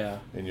 Yeah.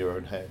 In your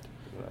own head.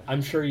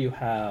 I'm sure you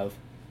have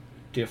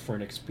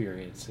different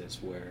experiences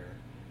where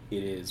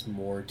it is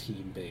more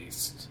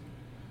team-based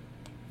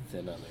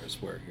than others,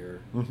 where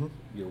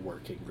you're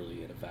working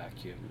really in a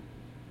vacuum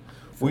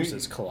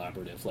versus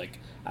collaborative. Like,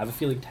 I have a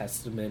feeling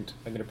Testament,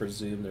 I'm going to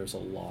presume there's a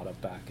lot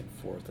of back and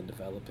forth in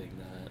developing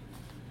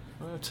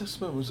that.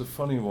 Testament was a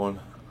funny one.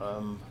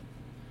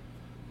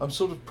 I'm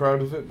sort of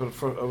proud of it, but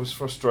I was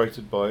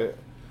frustrated by it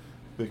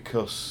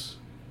because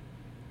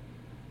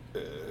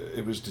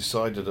it was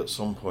decided at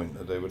some point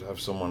that they would have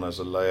someone as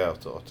a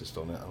layout artist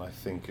on it, and I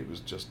think it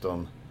was just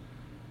done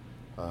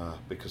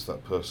because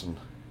that person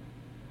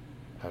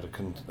had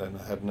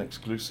an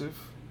exclusive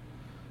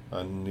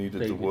and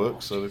needed the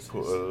work, so they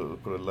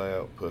put a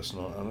layout person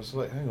on it. And I was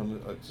like, hang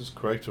on, it's just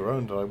creator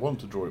owned. I want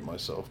to draw it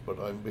myself, but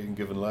I'm being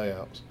given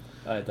layouts.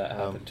 That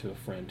happened to a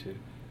friend who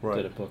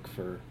did a book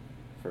for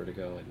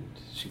Vertigo, and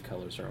she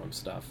colors her own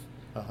stuff,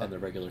 and the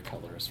regular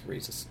colorist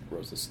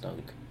Rosa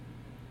Stunk,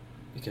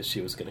 because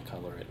she was going to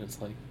color it, and it's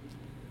like,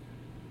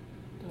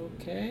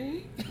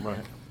 okay,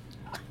 right.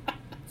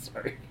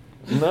 Sorry.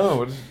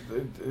 No,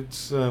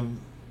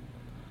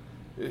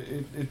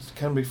 it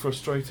can be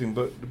frustrating,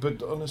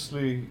 but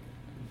honestly,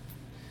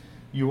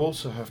 you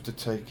also have to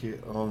take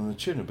it on the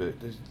chin a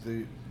bit.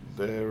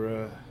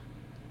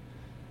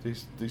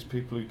 These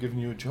people who've given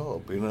you a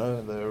job,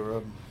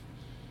 they're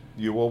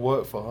you all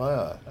work for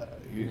hire.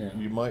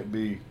 You might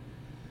be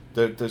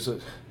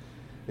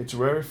it's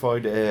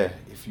rarefied air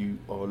if you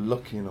are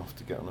lucky enough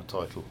to get on a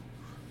title.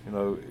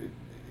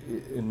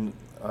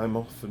 I'm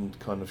often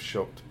kind of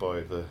shocked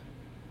by the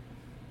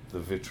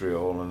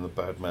vitriol and the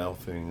bad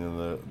mouthing and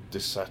the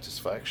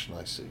dissatisfaction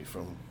I see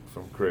from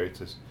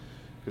creators,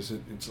 because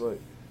it's like,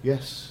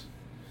 yes,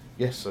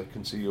 I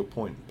can see your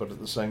point, but at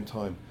the same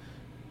time,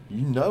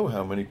 you know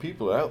how many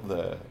people out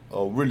there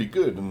are really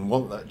good and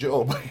want that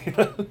job.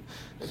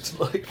 It's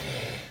like,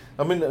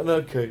 I mean, and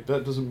okay,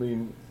 that doesn't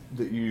mean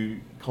that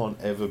you can't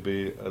ever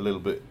be a little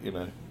bit,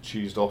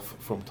 cheesed off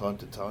from time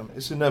to time.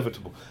 It's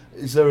inevitable.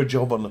 Is there a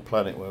job on the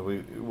planet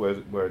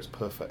where it's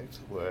perfect,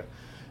 where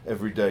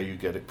every day you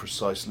get it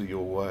precisely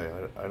your way?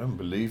 I don't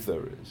believe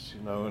there is,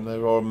 and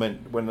there are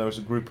when there's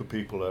a group of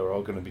people, there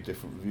are going to be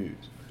different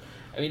views.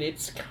 I mean,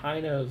 it's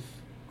kind of,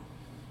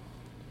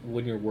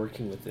 when you're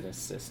working within a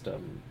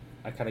system,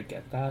 I kind of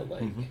get that,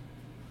 like,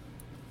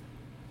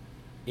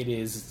 it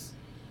is,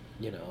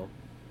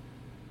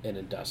 an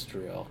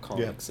industrial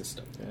comic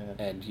system,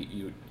 and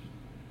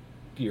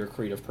you're a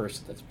creative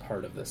person that's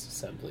part of this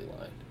assembly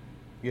line.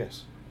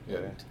 Yes,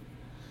 yeah.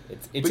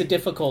 It's a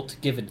difficult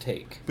give and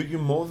take. But you're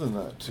more than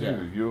that too.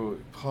 Yeah. You're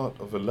part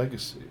of a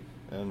legacy,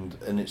 and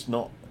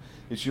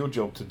it's your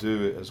job to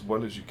do it as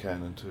well as you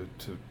can, and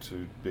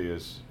to be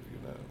as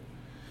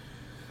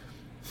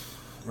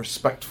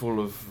respectful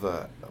of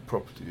that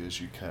property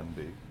as you can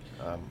be.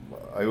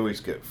 I always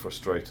get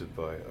frustrated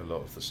by a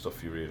lot of the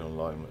stuff you read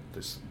online,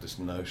 this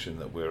notion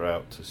that we're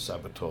out to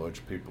sabotage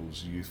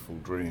people's youthful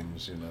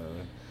dreams, and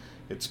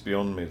it's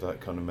beyond me, that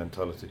kind of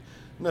mentality.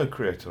 No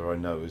creator I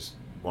know is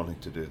wanting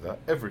to do that.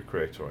 Every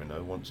creator I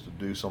know wants to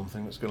do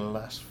something that's going to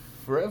last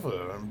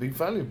forever and be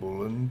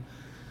valuable and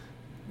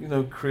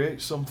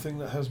create something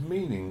that has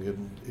meaning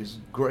and is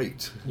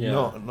great.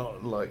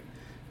 Not like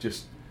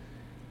just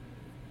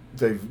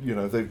they've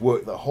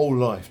worked their whole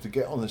life to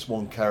get on this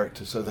one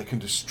character so they can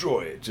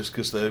destroy it just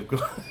because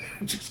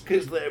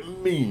they're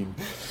mean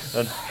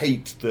and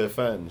hate their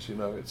fans.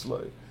 It's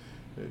like,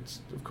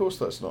 of course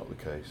that's not the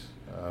case.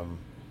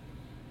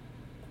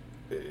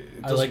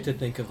 I like to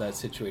think of that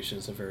situation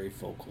as a very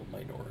vocal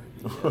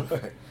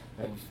minority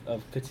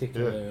of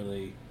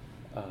particularly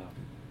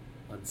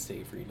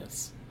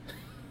unsavoriness.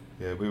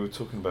 Yeah, we were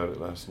talking about it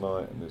last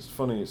night, and it's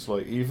funny, it's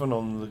like, even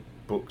on the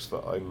books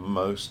that I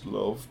most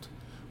loved,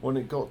 when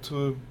it got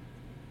to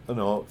an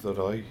arc that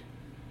I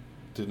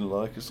didn't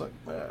like, it's like,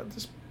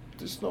 this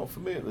is not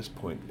for me at this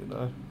point,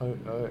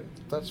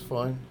 that's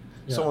fine.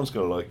 Yeah. Someone's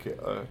going to like it.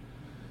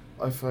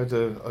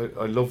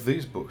 I love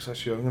these books.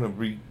 Actually, I'm going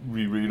to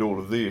reread all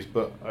of these,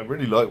 but I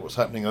really like what's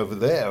happening over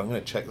there. I'm going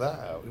to check that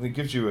out. And it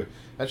gives you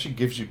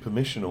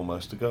permission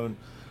almost to go and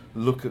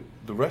look at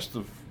the rest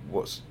of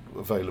what's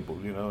available,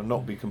 and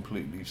not be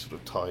completely sort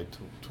of tied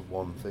to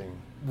one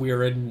thing.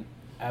 We're in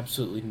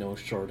absolutely no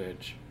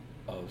shortage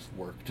of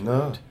work to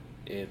read.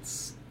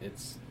 It's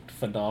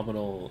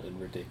phenomenal and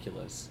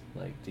ridiculous.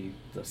 Like the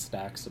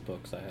stacks of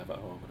books I have at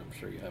home, and I'm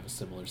sure you have a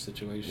similar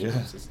situation.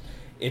 Yeah.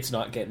 It's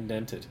not getting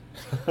dented.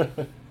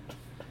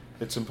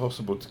 It's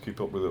impossible to keep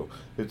up with it.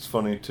 It's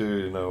funny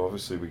too,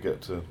 obviously we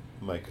get to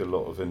make a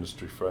lot of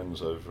industry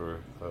friends over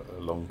a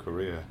long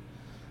career.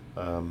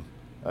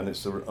 And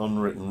it's an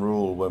unwritten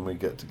rule when we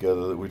get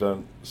together that we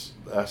don't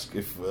ask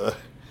if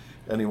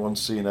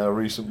anyone's seen our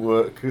recent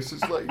work, because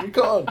it's like you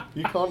can't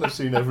have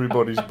seen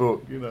everybody's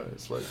book, you know.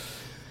 It's like,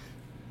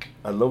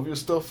 I love your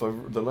stuff.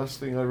 The last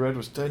thing I read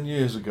was 10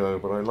 years ago,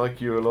 but I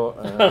like you a lot,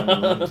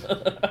 and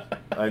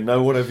I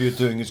know whatever you're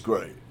doing is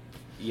great.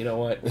 You know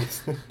what?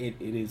 It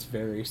is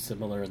very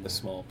similar in the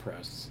small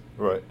press.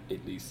 Right.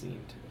 It be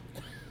seemed.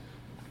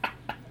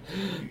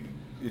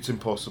 It's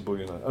impossible,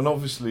 you know. And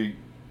obviously,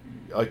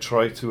 I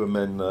try to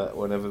amend that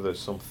whenever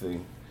there's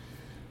something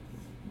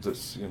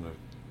that's, you know,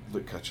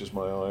 that catches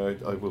my eye.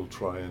 I will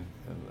try and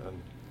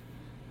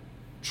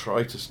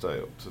try to stay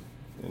up to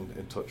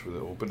in touch with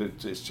it all, but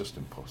it's just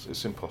impossible.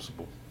 It's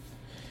impossible.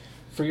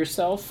 For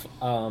yourself,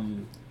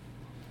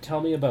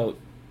 tell me about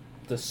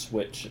the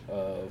switch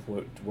of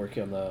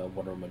working on the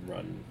Wonder Woman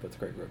run with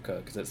Greg Rucka,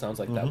 because it sounds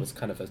like that was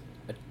kind of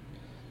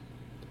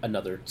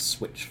another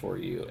switch for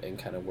you, and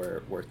kind of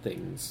where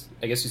things.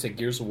 I guess you said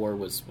Gears of War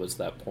was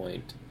that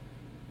point,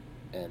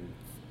 and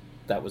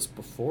that was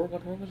before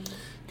Wonder Woman?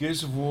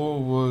 Gears of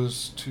War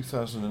was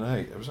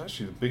 2008. It was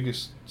actually the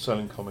biggest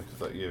selling comic of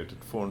that year. It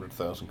did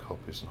 400,000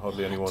 copies, and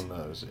hardly anyone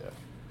knows it.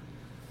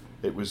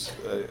 It was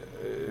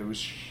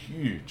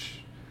huge.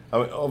 I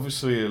mean,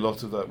 obviously, a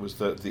lot of that was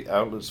that the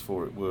outlets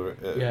for it were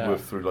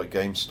through like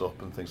GameStop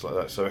and things like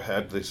that. So it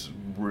had this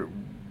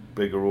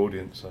bigger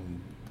audience, and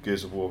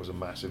Gears of War was a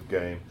massive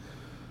game.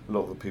 A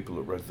lot of the people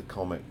that read the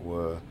comic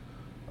were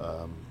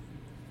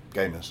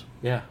gamers.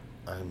 Yeah.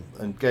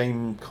 And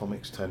game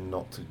comics tend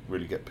not to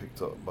really get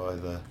picked up by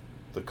the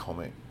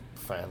comic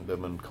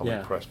fandom and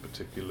comic press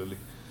particularly.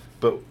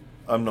 But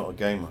I'm not a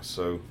gamer,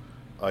 so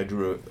I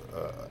drew it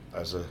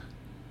as a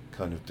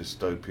kind of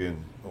dystopian,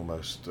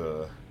 almost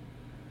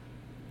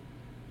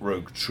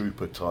rogue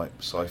trooper type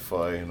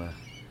sci-fi,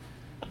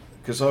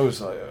 because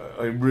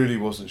I really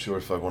wasn't sure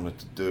if I wanted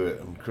to do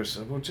it. And Chris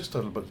said, well, just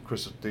have a look.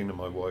 Christina,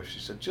 my wife, she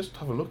said, just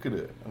have a look at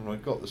it. And I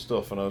got the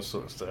stuff, and I was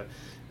sort of saying,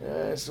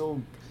 yeah, it's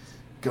all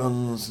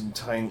guns and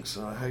tanks,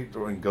 and I hate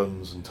drawing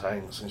guns and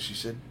tanks. And she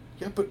said,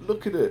 yeah, but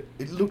look at it.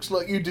 It looks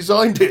like you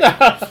designed it.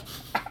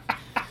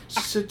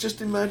 She said,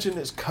 just imagine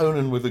it's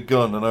Conan with a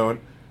gun. And I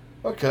went,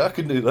 okay, I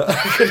can do that.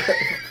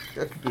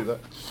 I can do that.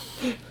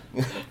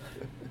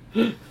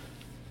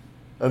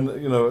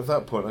 And, you know, at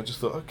that point, I just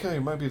thought, okay,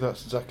 maybe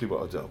that's exactly what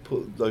I'll do. I'll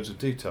put loads of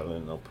detail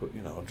in. I'll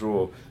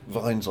draw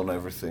vines on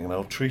everything, and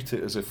I'll treat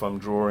it as if I'm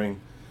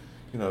drawing,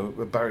 you know,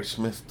 a Barry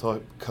Smith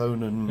type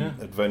Conan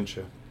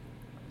adventure.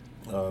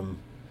 And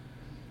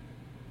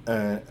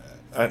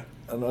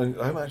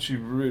I'm actually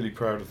really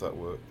proud of that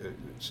work. It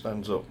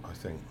stands up, I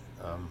think.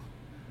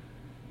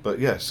 But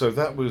yeah, so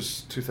that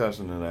was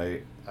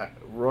 2008.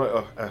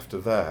 Right after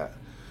that,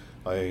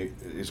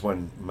 is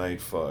when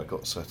Madefire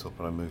got set up,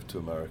 and I moved to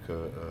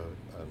America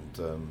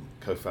and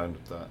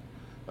co-founded that,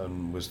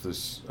 and was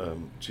this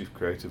chief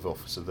creative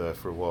officer there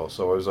for a while.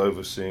 So I was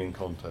overseeing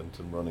content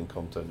and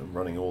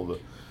running all the.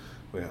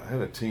 I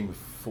had a team of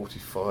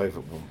 45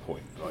 at one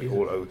point. Like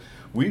all over.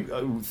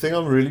 The thing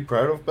I'm really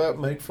proud of about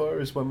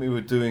Madefire is when we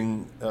were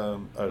doing a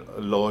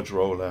large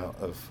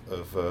rollout of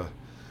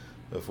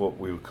what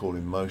we were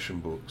calling motion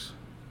books.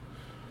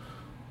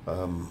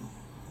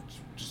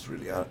 Just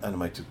really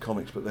animated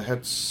comics, but they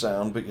had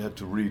sound, but you had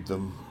to read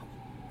them.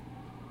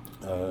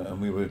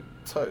 And we were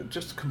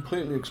just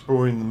completely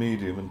exploring the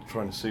medium and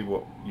trying to see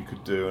what you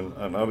could do.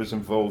 And I was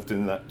involved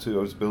in that too.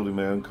 I was building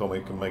my own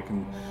comic and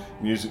making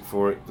music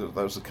for it. That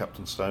was the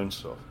Captain Stone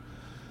stuff.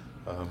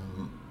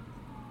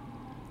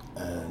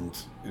 And,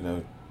 you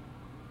know,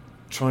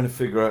 trying to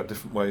figure out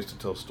different ways to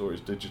tell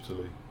stories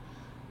digitally.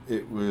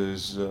 It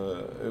was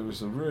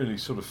a really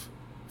sort of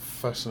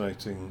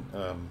fascinating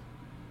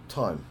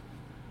time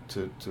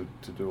to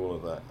do all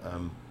of that.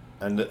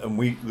 And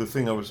the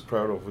thing I was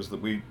proud of was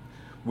that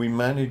we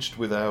managed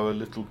with our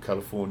little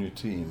California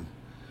team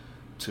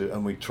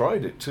and we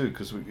tried it too,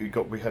 because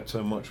we had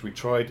so much. We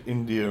tried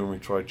India and we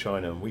tried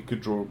China, and we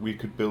could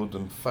build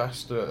them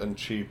faster and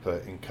cheaper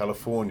in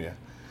California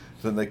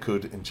than they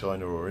could in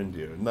China or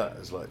India, and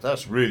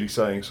that's really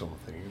saying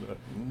something. You know?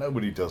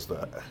 Nobody does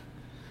that.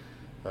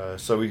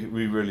 So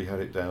we really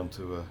had it down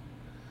to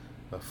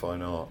a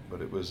fine art,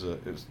 but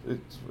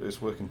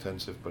it's work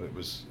intensive, but it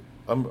was.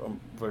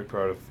 I'm very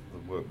proud of the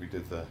work we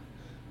did there.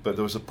 But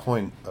there was a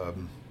point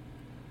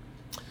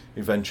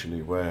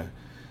eventually where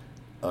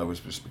I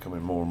was just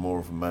becoming more and more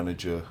of a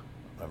manager.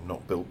 I'm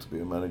not built to be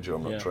a manager,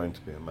 I'm not trained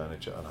to be a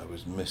manager, and I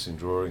was missing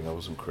drawing, I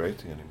wasn't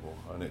creating anymore,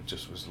 and it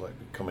just was like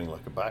becoming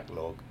like a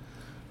backlog.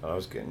 And I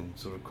was getting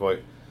sort of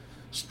quite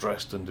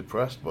stressed and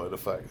depressed by the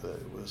fact that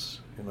it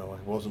was, you know,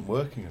 I wasn't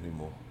working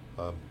anymore.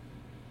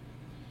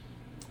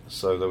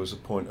 So there was a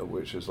point at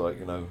which it's like,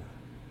 you know,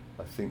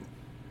 I think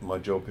my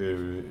job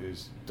here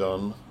is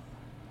done.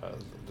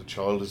 The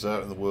child is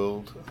out in the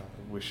world. I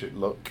wish it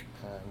luck,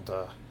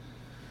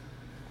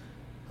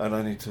 and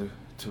I need to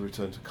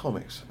return to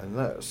comics. And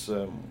that's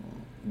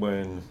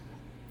when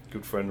a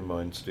good friend of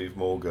mine, Steve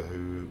Morga,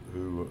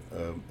 who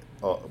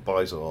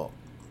buys art,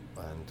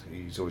 and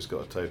he's always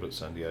got a table at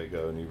San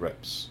Diego, and he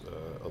reps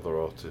other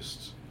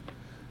artists.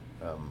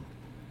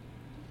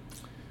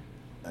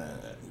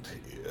 And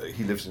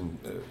he lives in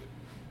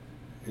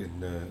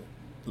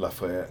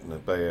Lafayette in the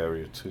Bay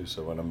Area too.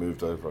 So when I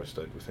moved over, I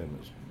stayed with him. It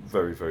was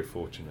very, very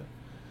fortunate.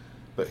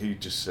 But he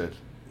just said,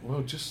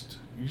 "Well,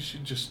 you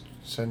should just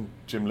send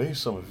Jim Lee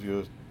some of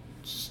your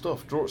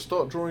stuff.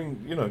 Start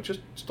drawing.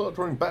 Just start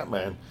drawing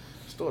Batman.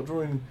 Start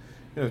drawing.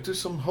 Do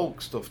some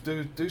Hulk stuff.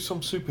 Do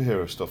some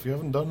superhero stuff. You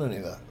haven't done any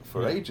of that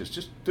for ages.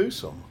 Just do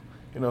some.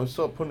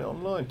 Start putting it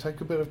online.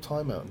 Take a bit of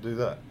time out and do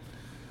that."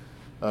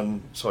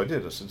 And so I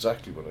did. That's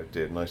exactly what I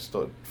did. And I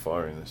started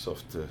firing this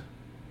off to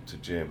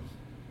Jim.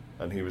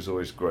 And he was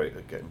always great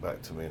at getting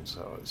back to me and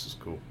saying, "Oh, this is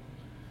cool."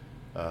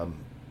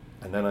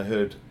 And then I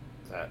heard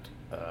that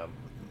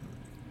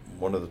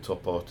one of the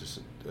top artists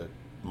at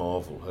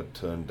Marvel had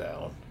turned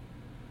down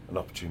an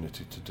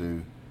opportunity to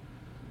do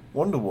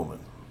Wonder Woman.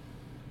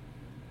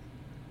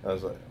 I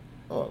was like,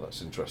 "Oh,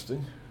 that's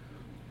interesting."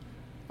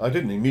 I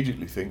didn't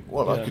immediately think,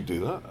 "Well, I could do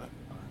that."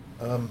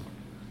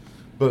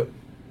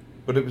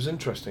 But it was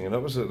interesting, and there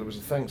was a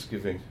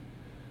Thanksgiving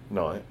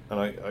night, and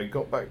I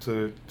got back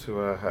to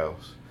our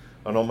house,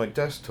 and on my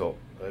desktop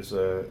there's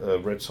a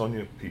Red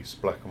Sonja piece,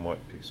 black and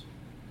white piece,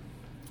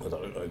 that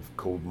I've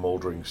called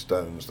Mouldering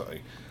Stones, that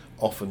I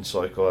often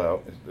cycle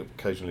out.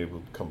 Occasionally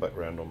will come back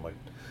around on my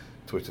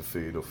Twitter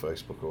feed or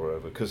Facebook or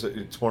wherever, because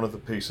it's one of the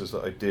pieces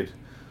that I did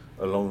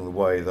along the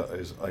way that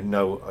I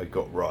know I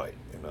got right.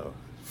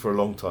 For a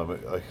long time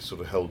I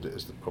sort of held it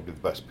as probably the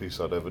best piece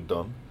I'd ever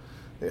done.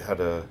 It had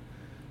a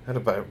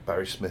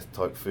Barry Smith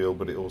type feel,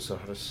 but it also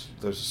had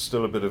there's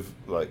still a bit of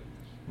like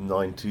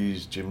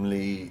 90s Jim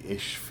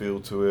Lee-ish feel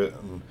to it,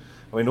 and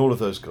I mean all of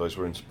those guys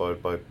were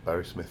inspired by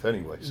Barry Smith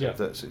anyway. So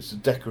it's a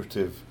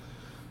decorative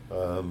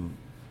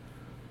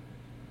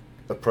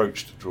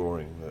approach to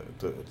drawing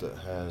that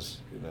has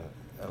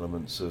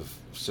elements of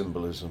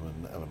symbolism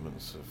and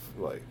elements of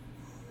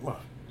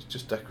it's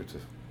just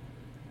decorative.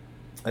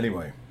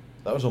 Anyway,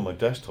 that was on my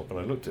desktop, and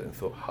I looked at it and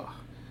thought,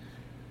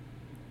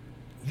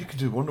 you could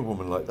do Wonder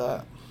Woman like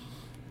that.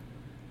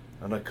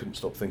 And I couldn't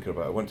stop thinking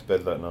about it. I went to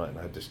bed that night and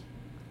I had this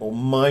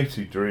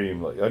almighty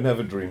dream. Like, I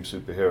never dreamed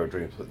superhero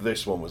dreams, but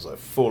this one was a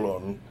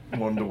full-on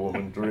Wonder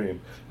Woman dream.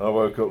 And I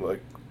woke up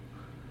like,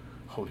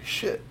 holy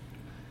shit,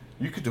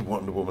 you could do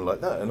Wonder Woman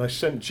like that. And I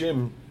sent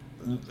Jim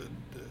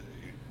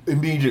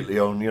immediately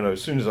on,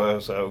 as soon as I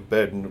was out of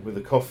bed and with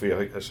a coffee,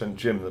 I sent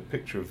Jim the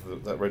picture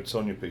of that Red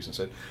Sonja piece and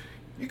said,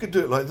 "You could do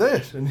it like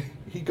this." And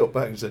he got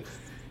back and said,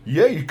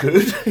 "Yeah, you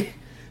could."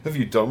 "Have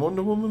you done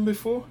Wonder Woman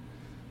before?"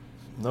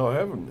 "No, I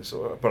haven't." It's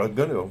all right, but I'm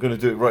going to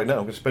do it right now.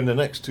 I'm going to spend the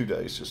next 2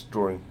 days just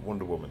drawing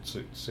Wonder Woman,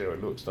 to see how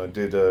it looks. And I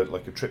did a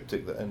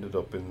triptych that ended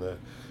up in the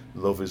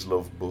Love is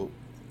Love book.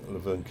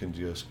 Laverne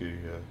Kindzierski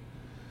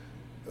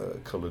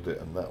coloured it,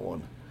 and that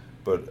one.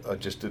 But I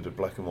just did a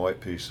black and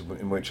white piece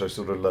in which I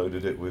sort of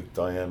loaded it with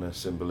Diana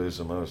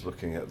symbolism. I was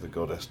looking at the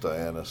goddess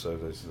Diana, so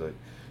there's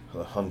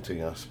the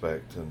hunting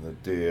aspect and the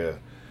deer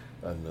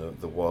and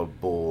the wild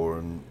boar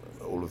and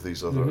all of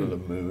these other, the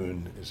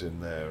moon is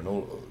in there, and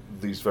all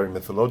these very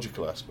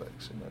mythological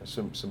aspects,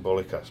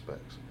 symbolic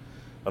aspects.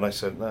 And I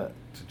sent that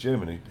to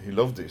Jim, and he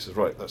loved it. He says,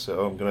 "Right, that's it.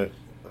 I'm gonna,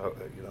 I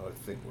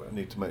think I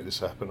need to make this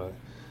happen."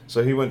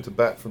 So he went to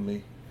bat for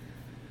me,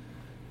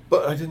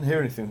 but I didn't hear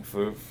anything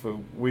for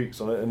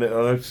weeks on it, and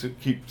I'd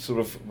keep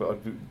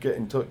I'd get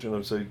in touch, and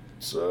I'd say,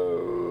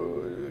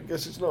 "So I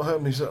guess it's not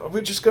happening." He said,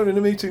 "We're just going in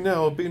a meeting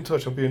now. I'll be in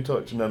touch.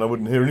 And then I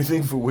wouldn't hear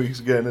anything for weeks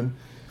again,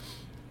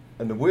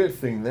 And the weird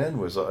thing then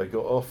was that I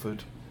got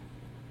offered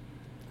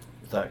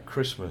that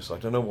Christmas. I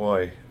don't know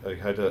why. I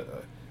had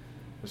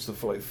it's the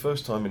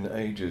first time in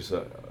ages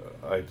that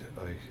I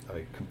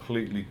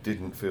completely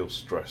didn't feel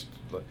stressed.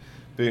 Like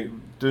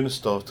doing a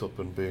startup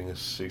and being a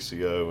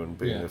CCO and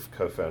being a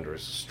co-founder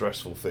is a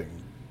stressful thing.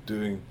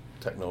 Doing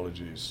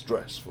technology is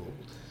stressful.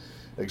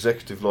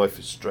 Executive life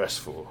is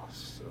stressful.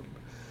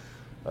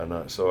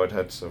 So I'd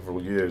had several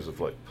years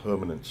of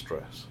permanent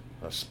stress.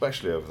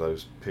 Especially over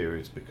those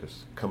periods,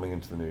 because coming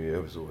into the new year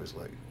was always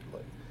like,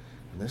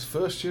 and this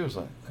first year was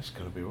like, it's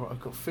going to be all right. I've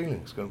got a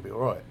feeling it's going to be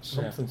all right.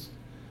 Something's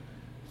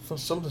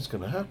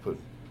going to happen,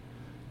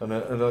 and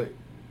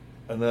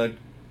I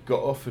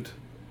got offered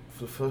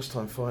for the first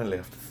time finally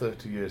after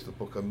 30 years the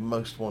book I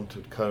most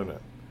wanted,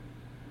 Conan.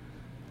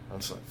 And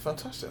it's like,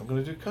 fantastic! I'm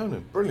going to do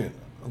Conan. Brilliant!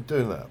 I'm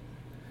doing that.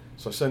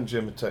 So I sent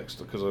Jim a text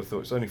because I thought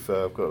it's only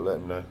fair. I've got to let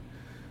him know.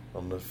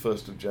 On the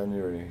 6th of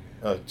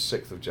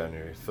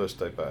January, first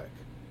day back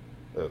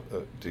at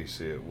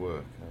DC at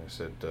work, and I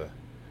said,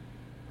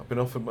 "I've been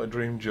offered my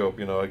dream job.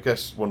 I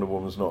guess Wonder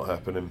Woman's not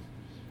happening.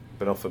 I've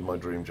been offered my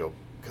dream job,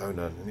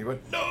 Conan." And he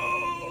went,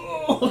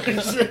 "No!" He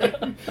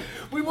said,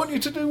 "We want you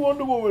to do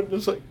Wonder Woman." And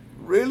it's like,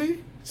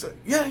 "Really?" He's like,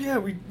 "Yeah.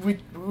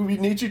 We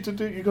need you to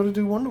do. You got to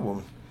do Wonder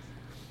Woman."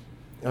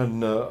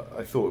 And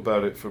I thought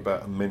about it for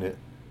about a minute,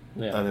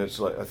 and it's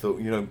like I thought,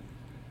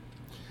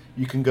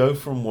 you can go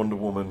from Wonder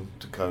Woman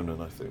to Conan,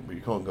 I think, but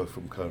you can't go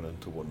from Conan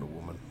to Wonder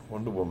Woman.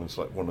 Wonder Woman's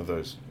like one of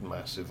those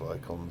massive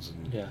icons,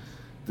 and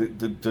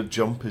the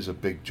jump is a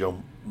big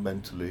jump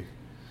mentally.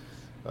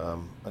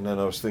 And then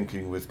I was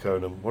thinking with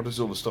Conan, what is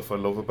all the stuff I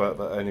love about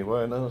that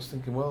anyway? And then I was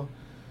thinking, well,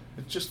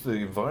 it's just the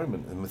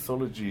environment and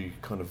mythology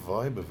kind of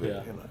vibe of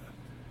it.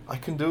 I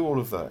can do all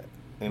of that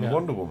in Yeah.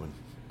 Wonder Woman.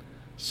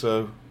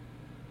 So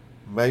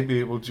maybe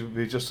it will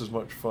be just as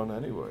much fun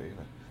anyway. You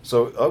know?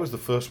 So I was the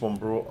first one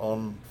brought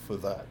on for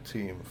that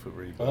team for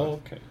Rebirth.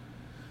 Oh, okay.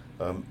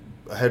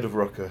 Ahead of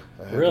Rucker,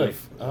 ahead Really?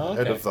 of, Oh,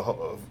 ahead okay.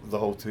 of the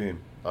whole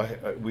team.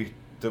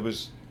 There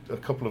was a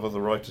couple of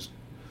other writers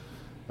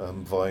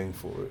vying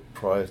for it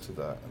prior to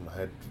that, and I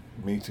had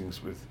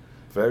meetings with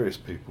various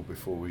people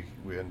before we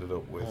ended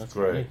up with That's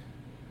Greg.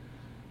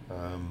 great.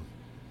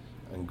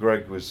 And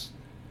Greg was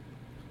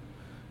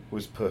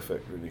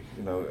perfect, really.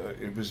 You know,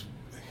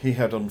 he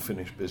had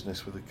unfinished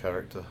business with the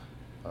character.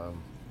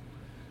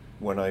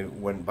 When I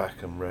went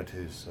back and read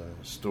his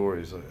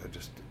stories, I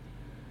just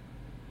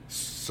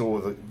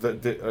saw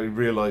that I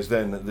realised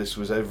then that this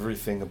was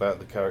everything about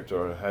the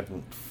character I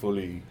hadn't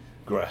fully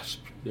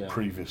grasped Yeah.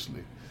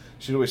 previously.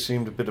 She'd always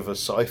seemed a bit of a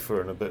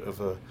cipher and a bit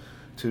of a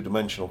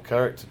two-dimensional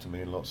character to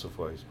me in lots of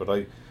ways. But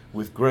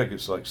with Greg,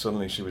 it's like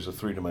suddenly she was a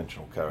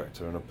three-dimensional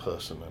character and a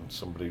person and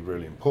somebody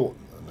really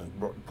important, and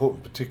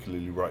important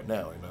particularly right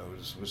now. You know,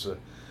 it was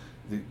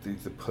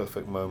the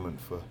perfect moment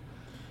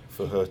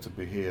for her to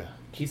be here.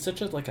 He's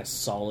such a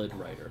solid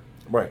writer.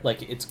 Right.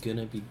 Like, it's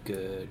gonna be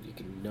good. You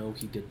can know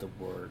he did the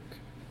work.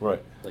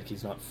 Right. Like,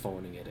 he's not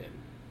phoning it in.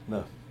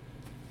 No.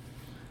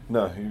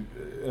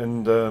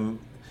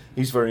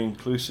 He's very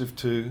inclusive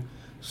too.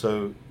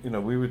 So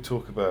we would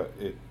talk about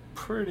it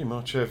pretty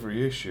much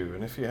every issue.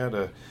 And if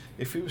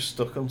he was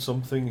stuck on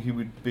something, he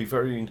would be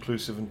very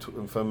inclusive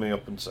and phone me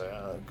up and say,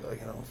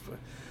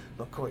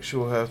 not quite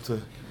sure how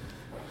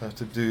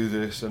to do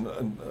this.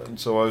 And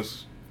so I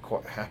was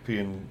quite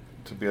happy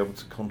to be able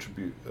to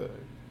contribute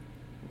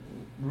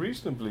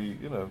reasonably,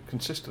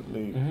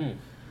 consistently Mm-hmm.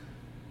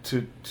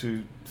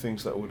 to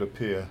things that would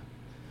appear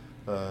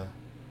that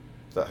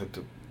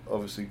had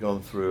obviously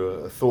gone through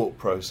a thought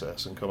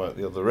process and come out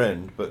the other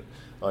end, but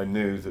I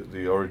knew that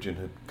the origin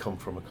had come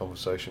from a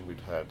conversation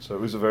we'd had. So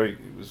it was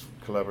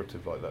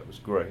collaborative like that. It was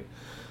great.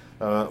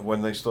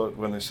 When they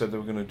said they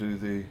were going to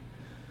do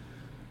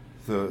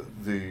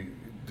the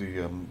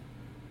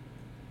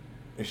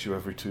issue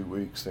every 2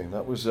 weeks thing,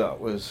 that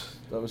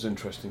was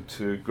interesting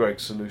too.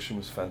 Greg's solution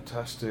was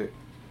fantastic.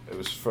 It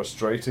was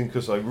frustrating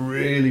because I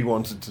really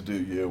wanted to do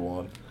year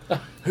one.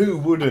 Who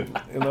wouldn't?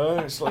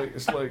 It's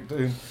like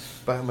doing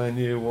Batman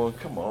year one.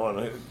 Come on,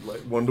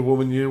 like Wonder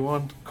Woman year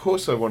one. Of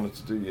course, I wanted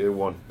to do year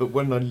one. But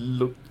when I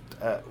looked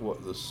at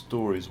what the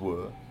stories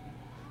were,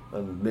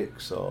 and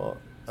Nick's art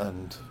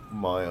and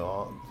my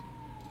art,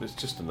 it's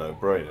just a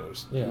no-brainer.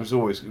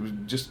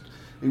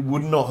 It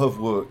would not have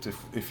worked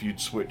if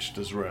you'd switched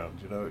us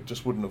around. It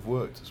just wouldn't have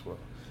worked as well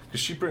because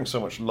she brings so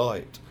much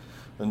light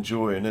and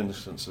joy and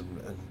innocence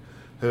and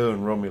her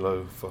and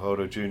Romulo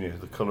Fajardo Jr.,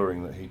 the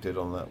colouring that he did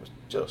on that was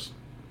just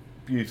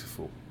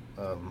beautiful.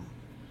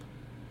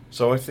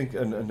 So I think,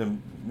 and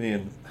then me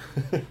and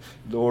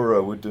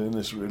Laura were doing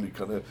this really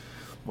kind of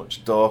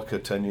much darker,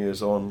 10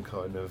 years on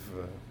kind of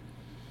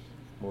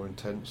more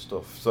intense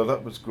stuff. So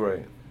that was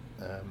great.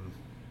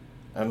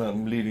 And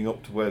then leading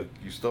up to where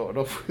you started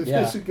off with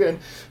this again,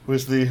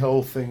 was the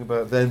whole thing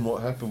about then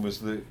what happened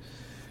was that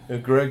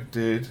Greg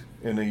did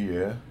in a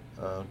year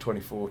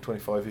 24,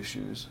 25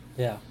 issues.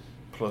 Yeah.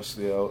 Plus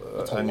the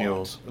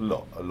annuals, an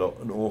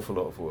awful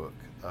lot of work.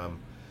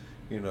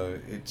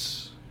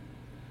 It's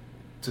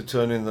to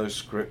turn in those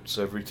scripts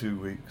every 2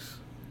 weeks.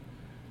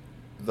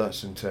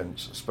 That's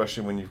intense,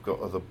 especially when you've got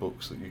other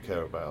books that you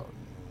care about.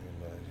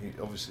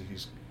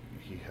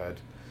 He had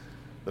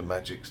the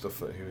magic stuff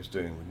that he was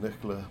doing with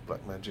Nicola,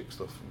 Black Magic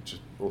stuff, which is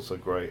also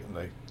great, and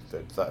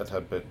that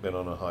had been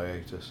on a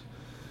hiatus.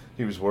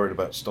 He was worried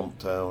about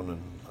Stumptown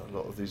and a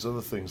lot of these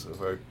other things that are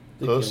very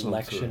personal. The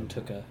election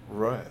took a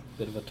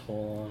bit of a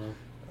toll on him.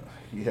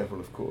 Yeah, well,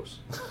 of course.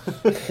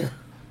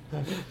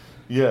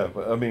 Yeah,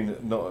 but I mean,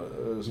 not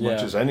as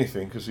much as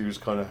anything, because he was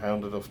kind of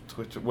hounded off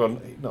Twitter. Well,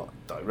 not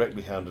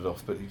directly hounded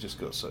off, but he just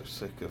got so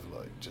sick of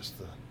just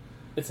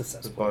it's a the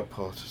cesspool.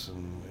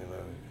 bipartisan,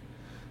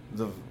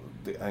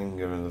 the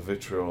anger and the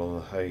vitriol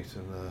and the hate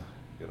and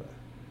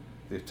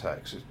the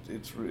attacks.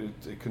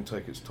 It can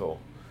take its toll,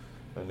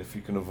 and if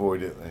you can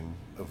avoid it, then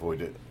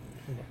avoid it.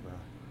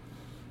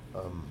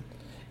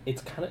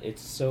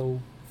 It's so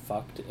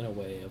fucked in a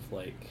way of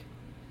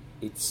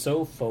it's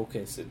so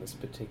focused in this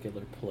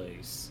particular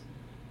place,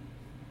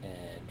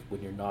 and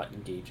when you're not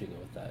engaging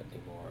with that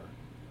anymore,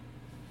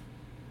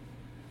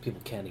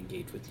 people can't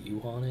engage with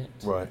you on it.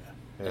 Right.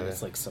 And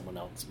it's like someone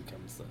else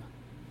becomes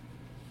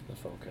the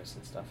focus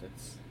and stuff.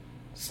 It's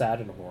sad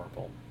and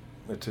horrible.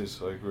 It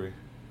is. I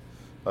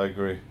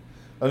agree.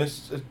 And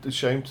it's a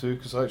shame too,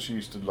 because I actually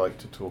used to like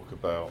to talk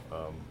about.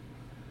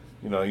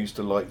 I used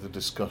to like the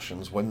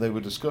discussions when they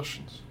were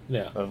discussions.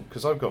 Yeah.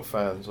 Because I've got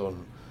fans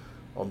on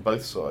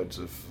both sides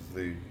of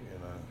the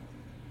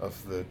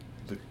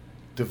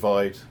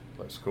divide.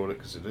 Let's call it,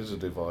 because it is a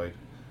divide.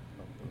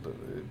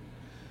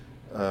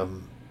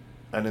 And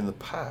in the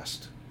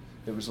past,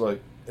 it was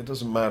like, it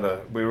doesn't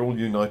matter, we're all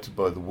united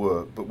by the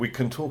work, but we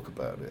can talk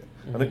about it.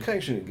 Mm-hmm. And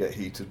occasionally it get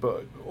heated,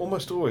 but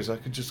almost always I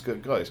could just go,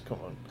 guys, come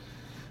on,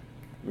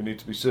 we need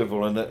to be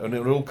civil, and it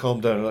would all calm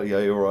down. Like, yeah,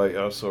 you're right.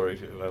 Oh, sorry,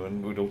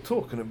 and we'd all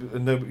talk,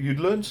 and you'd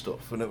learn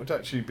stuff, and it would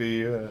actually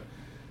be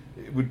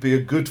it would be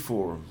a good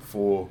forum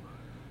for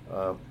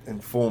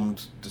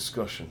informed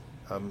discussion.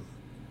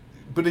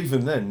 But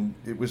even then,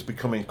 it was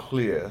becoming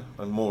clear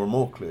and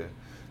more clear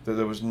that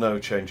there was no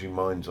changing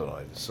minds on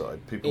either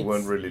side. People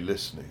weren't really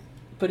listening.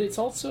 But it's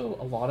also,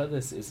 a lot of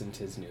this isn't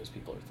as new as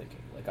people are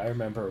thinking. Like, I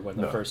remember when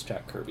the No. first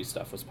Jack Kirby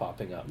stuff was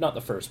popping up. Not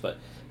the first, but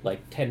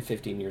like 10,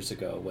 15 years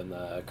ago when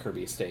the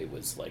Kirby estate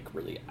was like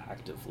really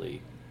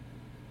actively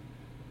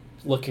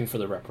looking for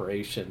the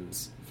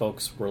reparations.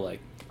 Folks were like,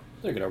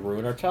 they're going to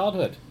ruin our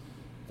childhood.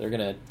 They're going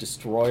to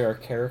destroy our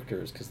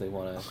characters because they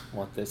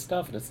want this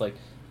stuff. And it's like,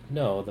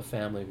 no, the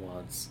family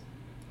wants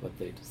what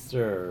they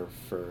deserve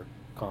for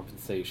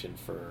compensation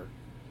for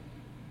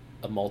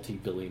a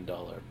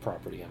multi-billion-dollar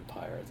property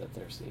empire that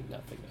they're seeing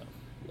nothing of.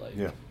 Like,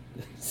 Yeah.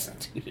 it's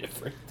two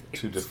different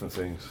things. Two different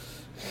things.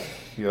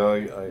 Yeah,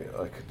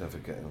 I could never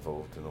get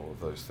involved in all of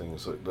those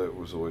things. That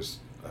was always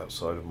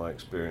outside of my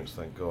experience,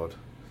 thank God.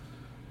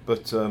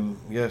 But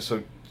yeah,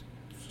 so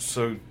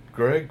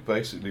Greg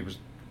basically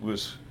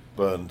was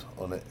burned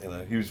on it.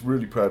 He was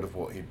really proud of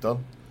what he'd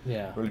done.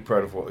 Yeah. Really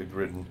proud of what he'd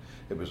written.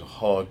 It was a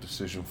hard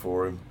decision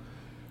for him,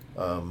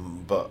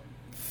 but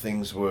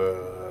things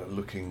were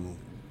looking.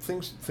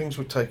 Things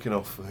were taking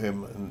off for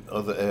him in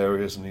other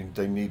areas, and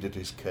they needed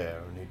his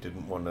care, and he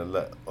didn't want to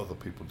let other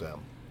people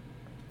down.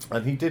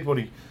 And he did what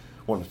he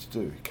wanted to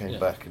do. He came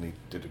back and he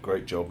did a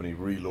great job, and he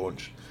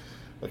relaunched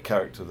a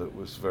character that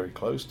was very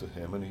close to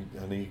him,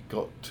 and he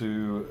got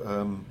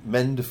to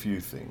mend a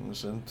few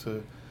things and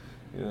to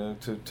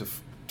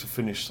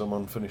finish some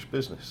unfinished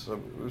business. So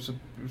it was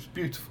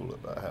beautiful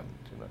that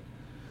happened,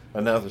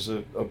 And now there's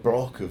a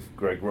block of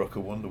Greg Rucka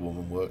Wonder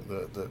Woman work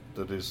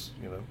that is,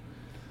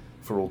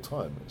 for all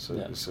time.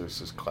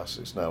 It's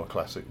classic. It's now a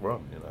classic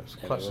run. It's a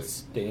classic. It'll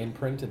stay in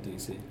print at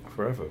DC.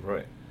 Forever,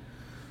 right?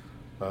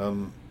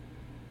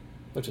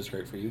 Which is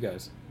great for you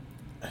guys.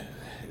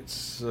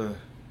 It's.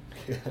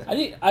 Yeah.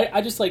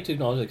 I just like to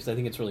acknowledge it because I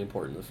think it's really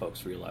important that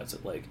folks realize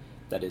that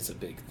that is a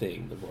big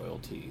thing. The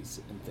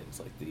royalties and things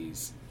like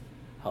these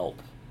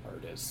help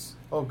artists.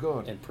 Oh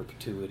God. And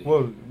perpetuity.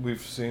 Well,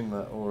 we've seen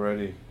that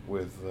already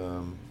with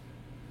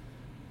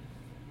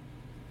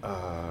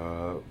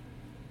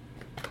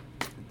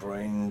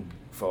brain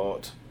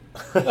fart.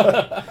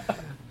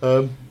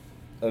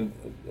 And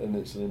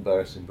it's an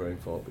embarrassing brain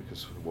fart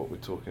because what we're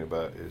talking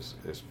about is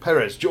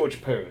Perez,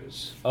 George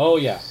Perez. Oh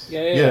yeah.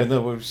 Yeah.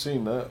 No, we've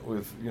seen that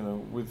with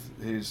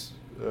with his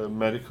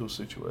medical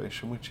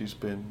situation, which he's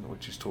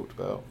talked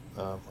about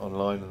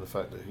online, and the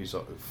fact that he's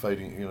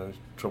fading,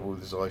 trouble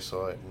with his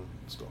eyesight and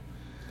stuff.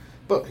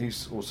 But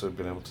he's also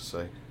been able to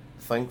say,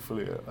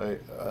 thankfully,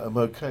 I'm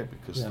okay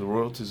because the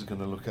royalties are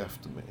going to look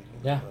after me.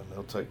 Yeah. And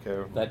they'll take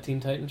care of me. That Teen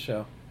Titans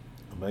show.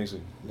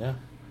 Amazing. Yeah.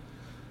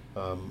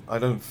 I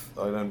don't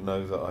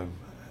know that I'm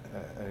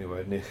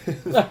anywhere near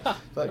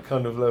that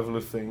kind of level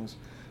of things,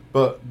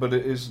 but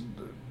it is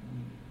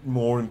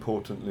more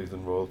importantly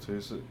than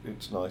royalties.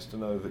 It's nice to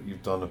know that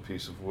you've done a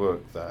piece of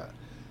work that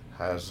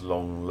has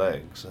long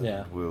legs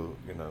and will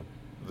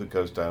that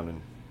goes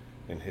down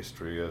in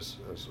history as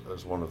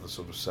one of the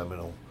sort of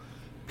seminal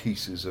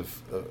pieces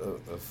of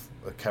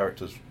a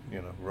character's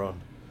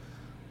run.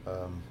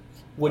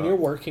 When you're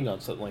working on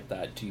something like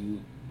that, do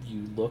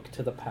you look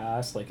to the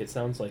past? Like, it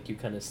sounds like you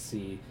kind of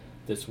see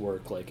this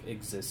work like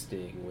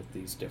existing with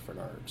these different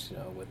arcs,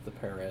 with the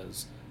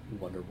Perez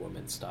Wonder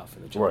Woman stuff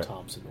and the John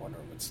Thompson Wonder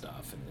Woman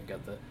stuff, and you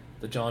got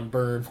the John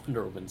Byrne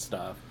Wonder Woman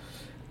stuff.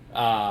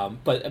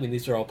 But I mean,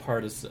 these are all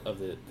part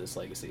of this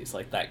legacy. It's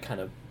like that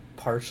kind of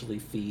partially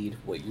feed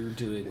what you're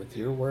doing with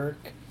your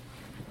work,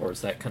 or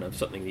is that kind of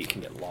something that you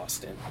can get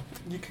lost in?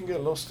 You can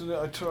get lost in it.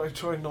 I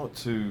try not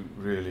to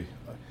really.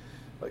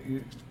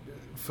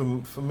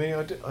 For me,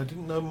 I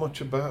didn't know much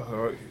about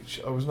her.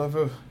 I was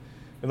never,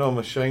 I'm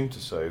ashamed to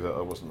say that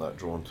I wasn't that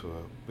drawn to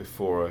her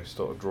before I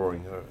started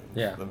drawing her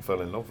and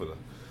fell in love with her.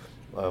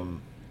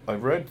 I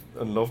read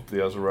and loved the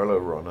Azzarello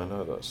run. I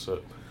know that's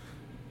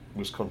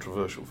was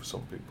controversial for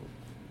some people.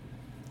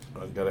 I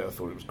don't get it. I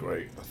thought it was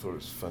great. I thought it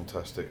was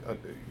fantastic.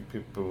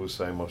 People were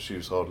saying, well, she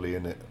was hardly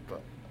in it,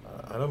 but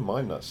I don't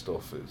mind that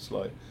stuff. It's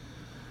like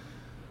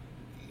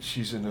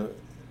she's in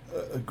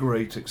a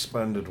great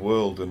expanded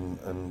world,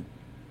 and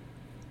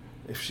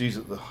if she's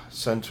at the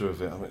centre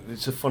of it, I mean,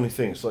 it's a funny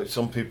thing. It's like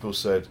some people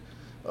said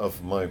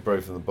of my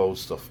Brave and the Bold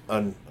stuff,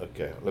 and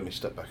okay, let me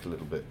step back a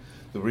little bit.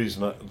 The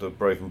reason the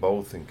Brave and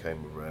Bold thing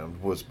came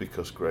around was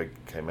because Greg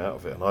came out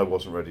of it, and I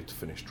wasn't ready to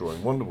finish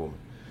drawing Wonder Woman.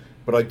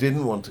 But I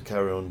didn't want to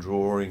carry on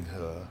drawing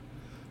her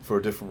for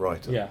a different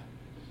writer. Yeah.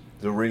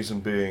 The reason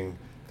being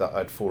that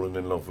I'd fallen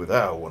in love with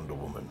our Wonder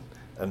Woman,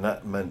 and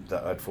that meant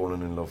that I'd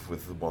fallen in love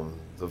with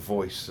the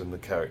voice and the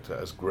character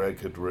as Greg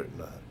had written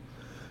her.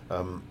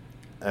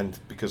 And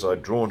because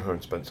I'd drawn her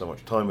and spent so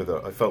much time with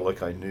her, I felt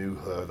like I knew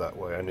her that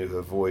way. I knew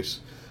her voice,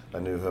 I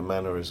knew her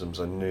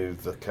mannerisms, I knew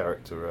the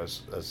character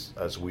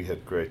as we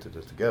had created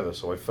her together.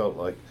 So I felt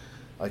like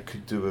I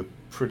could do a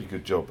pretty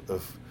good job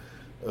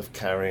of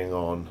carrying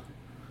on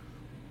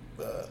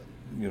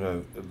you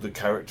know, the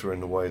character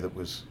in a way that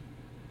was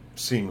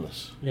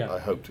seamless. Yeah. I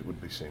hoped it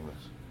would be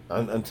seamless.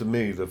 And to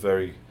me, the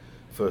very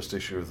first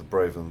issue of The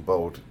Brave and the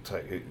Bold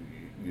it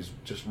is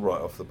just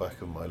right off the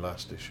back of my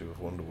last issue of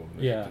Wonder Woman.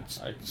 Yeah,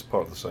 It's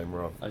part of the same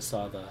run. I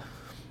saw the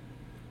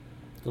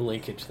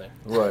linkage there.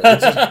 Right,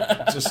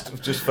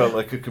 it just felt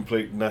like a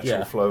complete natural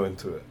Yeah. flow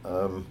into it.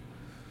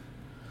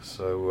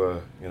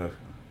 So you know,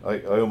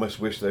 I almost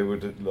wish they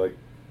would like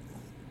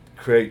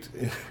create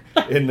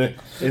in the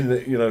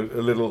you know,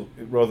 a little,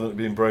 rather than it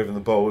being Brave and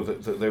the Bold,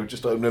 that they would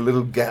just open a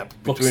little gap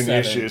Book between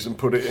the 7. issues and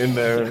put it in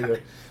there, you know,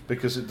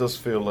 because it does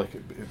feel like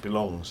it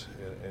belongs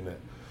in it.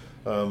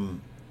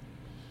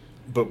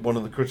 But one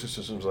of the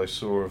criticisms I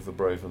saw of The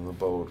Brave and the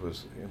Bold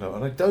was, you know,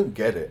 and I don't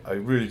get it, I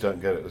really don't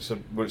get it. They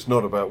said, well, it's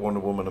not about Wonder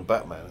Woman and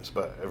Batman, it's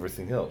about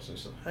everything else. I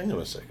said, hang on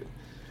a second.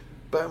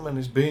 Batman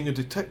is being a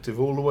detective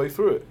all the way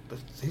through it.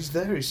 He's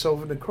there, he's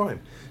solving a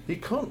crime. He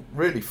can't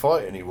really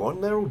fight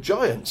anyone, they're all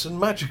giants and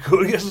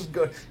magical.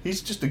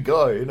 He's just a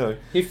guy, you know.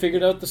 He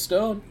figured out the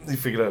stone. He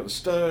figured out the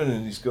stone,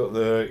 and he's got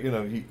the, you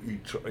know,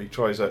 he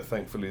tries out,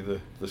 thankfully,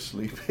 the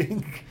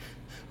sleeping.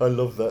 I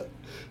love that,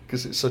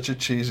 because it's such a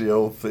cheesy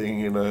old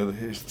thing, you know,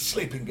 here's the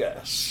sleeping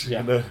gas,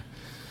 Yeah. you know.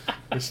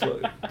 It's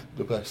like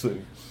the best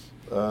thing.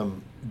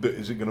 But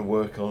is it going to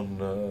work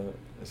on...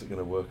 Is it going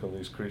to work on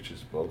these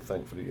creatures? Well,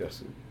 thankfully,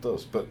 yes, it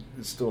does. But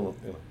it's still not,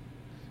 you know,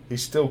 he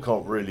still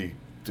can't really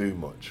do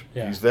much.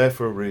 Yeah. He's there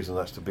for a reason,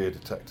 that's to be a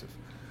detective.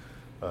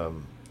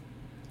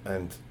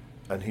 And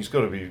he's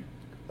got to be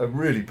a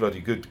really bloody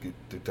good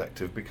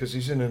detective, because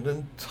he's in an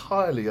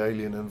entirely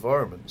alien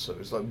environment. So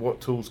it's like, what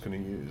tools can he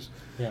use?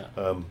 Yeah.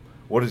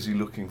 What is he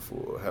looking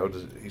for?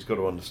 He's got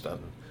to understand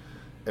them.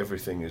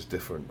 Everything is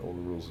different. All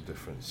the rules are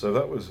different. So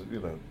that was, you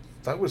know,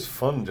 that was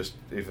fun. Just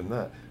even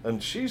that,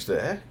 and she's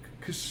there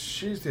because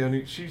she's the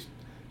only she's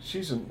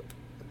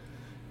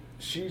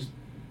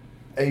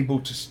able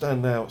to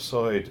stand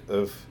outside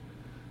of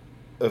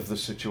the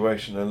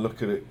situation and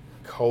look at it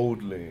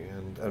coldly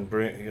and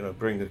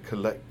bring a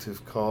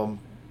collective calm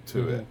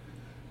to it.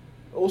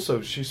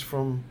 Also, she's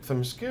from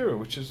Themyscira,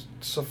 which has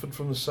suffered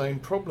from the same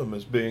problem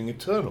as being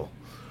eternal.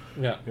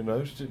 Yeah. You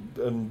know,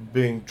 and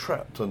being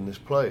trapped on this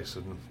place,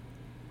 and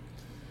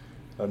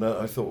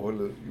I thought,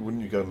 well,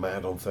 wouldn't you go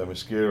mad on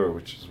Themyscira,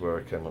 which is where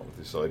I came up with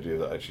this idea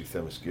that actually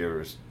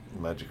Themyscira is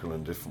magical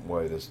in a different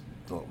way. There's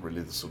not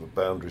really the sort of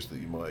boundaries that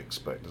you might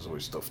expect. There's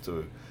always stuff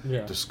to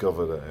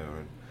discover there,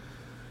 and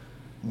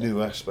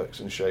new aspects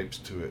and shapes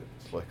to it.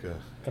 It's like a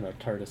kind of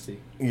TARDIS-y.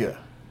 Yeah,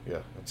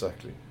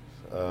 exactly.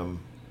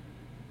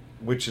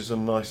 Which is a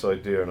nice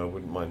idea, and I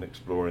wouldn't mind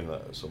exploring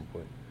that at some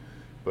point.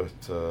 But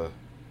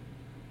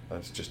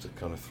that's just a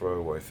kind of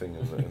throwaway thing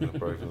in the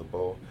Brave and the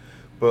Bold.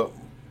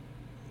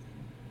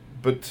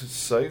 But to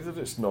say that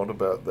it's not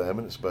about them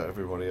and it's about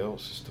everybody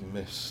else is to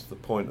miss the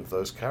point of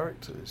those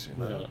characters.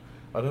 You know, Yeah.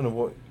 I don't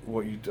know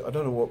what you do. I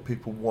don't know what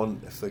people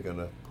want if they're going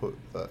to put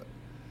that.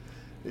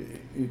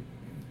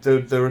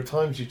 There are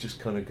times you just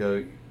kind of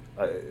go.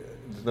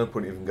 There's no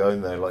point even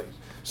going there. Like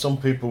some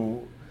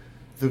people,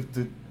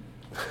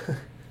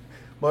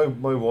 my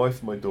wife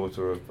and my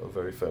daughter are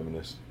very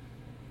feminist.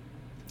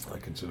 I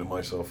consider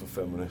myself a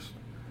feminist.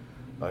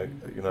 I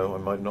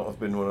might not have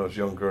been when I was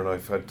younger, and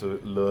I've had to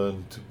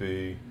learn to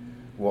be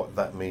what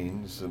that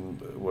means and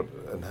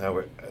how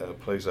it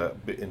plays out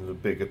in the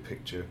bigger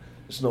picture.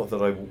 It's not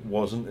that I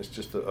wasn't; it's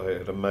just that I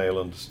had a male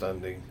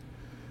understanding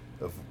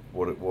of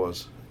what it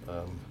was,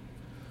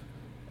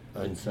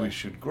 and we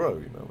should grow.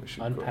 You know, we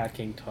should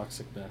unpacking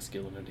toxic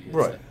masculinity is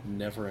right. a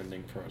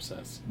never-ending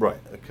process. Right.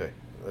 Okay.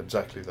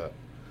 Exactly that.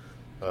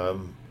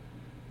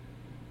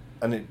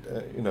 And it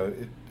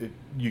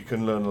you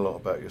can learn a lot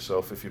about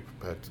yourself if you're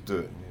prepared to do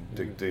it and you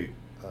dig deep,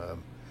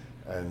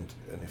 and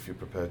if you're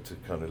prepared to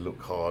kind of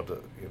look hard at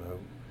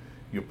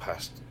your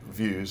past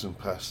views and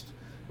past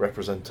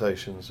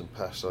representations and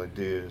past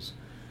ideas.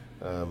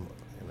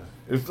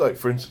 It's like,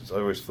 for instance, I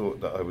always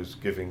thought that I was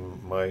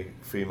giving my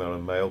female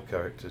and male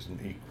characters an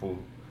equal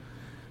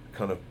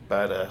kind of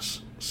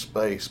badass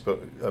space,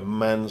 but a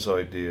man's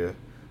idea,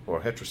 or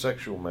a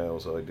heterosexual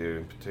male's idea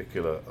in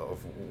particular,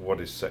 of what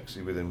is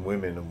sexy within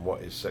women and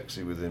what is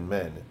sexy within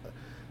men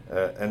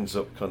ends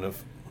up kind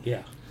of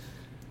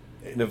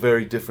in a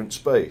very different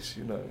space,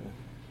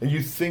 And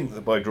you think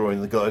that by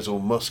drawing the guys all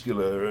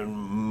muscular and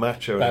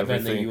macho and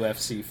everything, the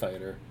UFC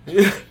fighter.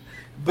 Yeah,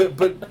 but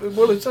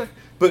well, exactly.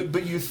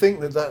 But you think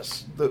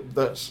that's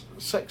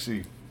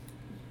sexy,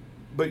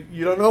 but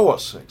you don't know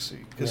what's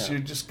sexy because you're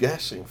just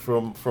guessing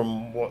from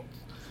what.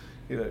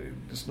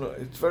 It's not.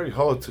 It's very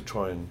hard to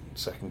try and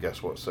second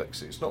guess what's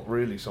sexy. It's not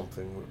really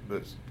something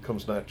that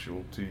comes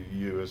natural to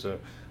you as a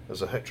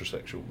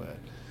heterosexual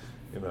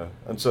man,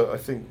 And so I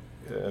think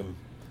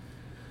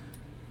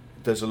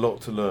there's a lot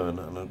to learn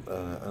and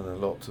a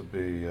lot to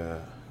be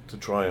to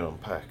try and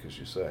unpack, as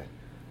you say.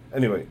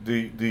 Anyway,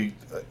 the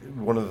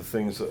one of the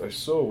things that I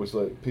saw was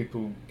like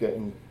people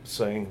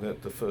saying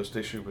that the first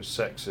issue was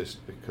sexist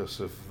because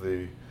of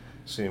the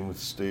scene with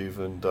Steve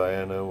and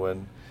Diana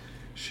when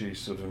she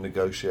sort of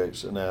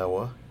negotiates an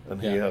hour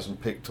and he Yeah.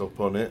 hasn't picked up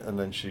on it, and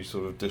then she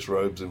sort of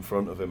disrobes in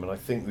front of him. And I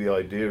think the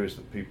idea is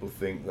that people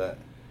think that,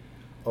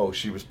 oh,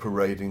 she was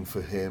parading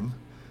for him,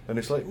 and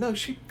it's like, no,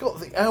 she got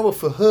the hour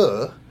for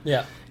her.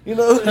 Yeah. You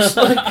know, it's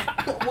like,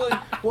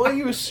 why are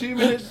you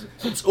assuming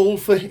it's all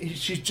for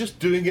she's just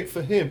doing it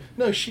for him?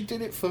 No, she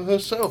did it for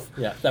herself.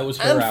 Yeah, that was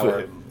her And hour. for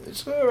him.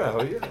 It's her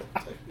hour, yeah.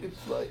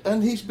 It's like,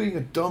 and he's being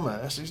a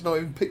dumbass. He's not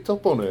even picked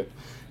up on it.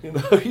 You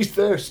know, he's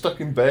there stuck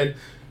in bed,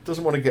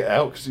 doesn't want to get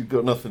out because he's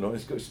got nothing on.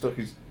 He's got stuck.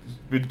 He's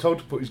been told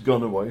to put his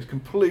gun away. He's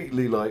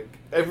completely like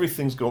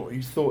everything's gone.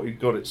 He thought he'd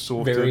got it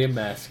sorted. Very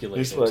emasculated.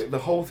 It's like the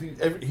whole thing.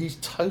 He's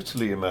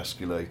totally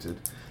emasculated,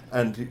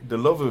 and the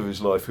love of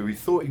his life, who he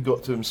thought he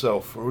got to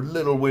himself for a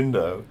little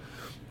window,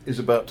 is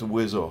about to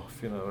whiz off.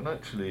 You know, and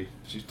actually,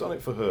 she's done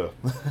it for her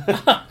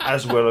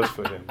as well as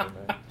for him. You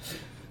know?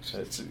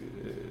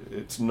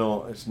 It's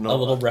not a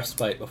little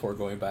respite before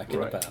going back into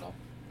Right. battle.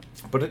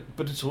 But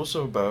it's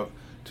also about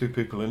two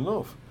people in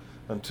love,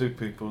 and two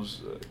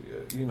people's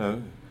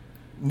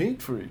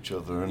need for each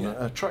other and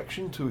Yeah.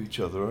 attraction to each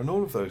other and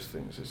all of those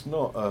things. It's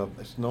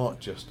not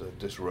just a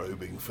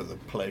disrobing for the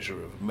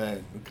pleasure of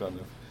men kind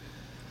of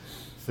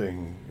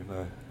thing. You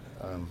know,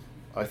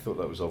 I thought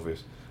that was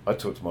obvious. I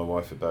talked to my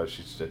wife about it.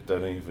 She said,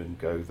 "Don't even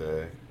go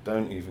there.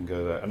 Don't even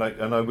go there."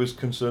 And I was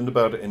concerned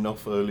about it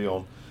enough early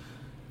on.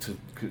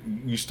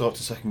 You start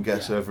to second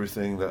guess Yeah.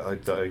 everything that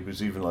I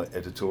was even like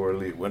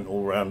editorially, it went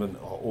all round and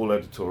all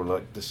editorial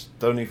like this.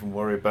 Don't even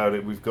worry about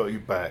it. We've got you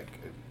back.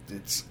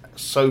 It's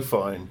so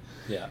fine.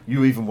 Yeah.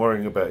 You even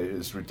worrying about it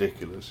is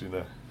ridiculous, you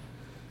know.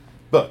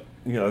 But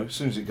you know, as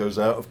soon as it goes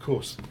out, of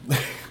course,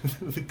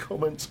 the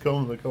comments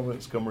come. The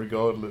comments come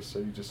regardless. So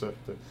you just have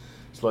to.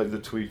 It's like the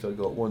tweet I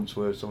got once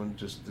where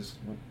this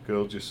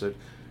girl just said,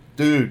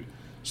 "Dude,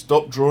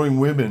 stop drawing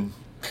women."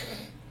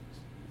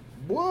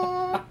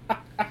 What?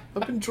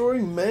 I've been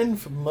drawing men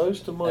for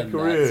most of my And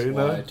career, that's you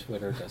why know.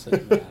 Twitter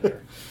doesn't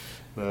matter.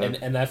 No.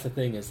 And that's the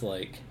thing is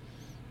like,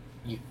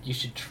 you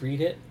should treat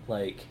it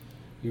like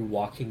you're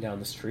walking down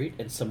the street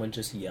and someone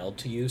just yelled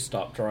to you,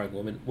 "Stop drawing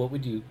women." What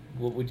would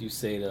you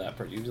say to that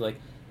person? You'd be like,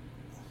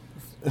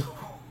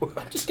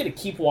 "I'm just gonna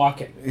keep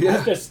walking.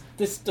 Yeah.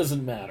 This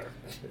doesn't matter."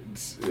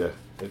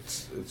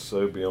 It's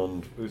so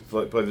beyond. It's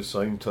like by the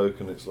same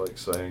token, it's like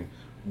saying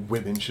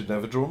women should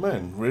never draw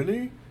men.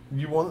 Really,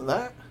 you want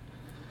that?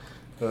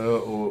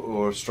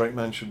 Or a straight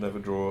man should never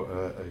draw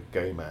a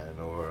gay man,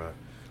 or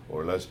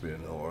a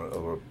lesbian,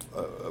 or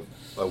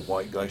a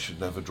white guy should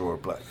never draw a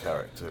black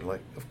character.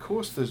 Like, of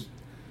course,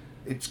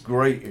 it's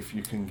great if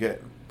you can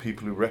get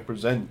people who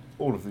represent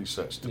all of these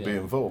sets to be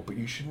Yeah. involved, but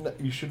you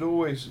should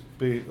always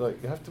be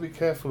like, you have to be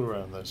careful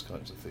around those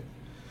kinds of things,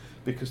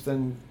 because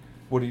then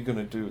what are you going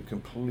to do?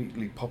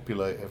 Completely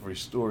populate every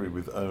story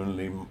with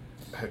only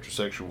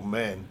heterosexual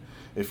men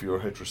if you're a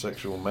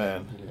heterosexual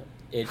man. Yeah.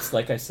 It's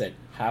like I said,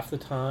 half the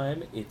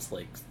time it's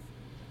like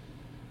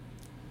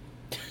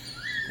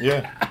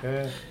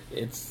Yeah.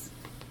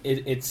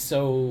 it's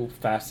so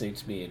fascinating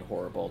to me and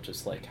horrible,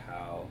 just like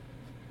how,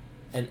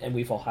 and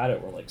we've all had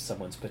it where like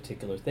someone's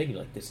particular thing, you're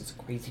like, this is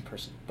a crazy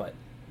person, but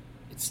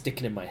it's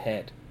sticking in my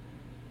head,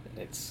 and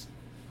it's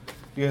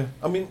Yeah,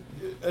 I mean,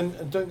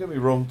 and don't get me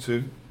wrong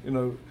too, you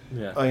know,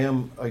 yeah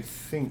I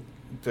think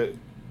that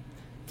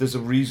there's a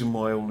reason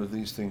why all of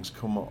these things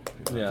come up.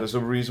 You know? Yeah. There's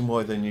a reason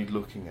why they need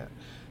looking at.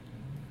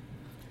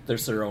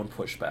 there's their own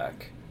pushback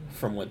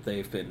from what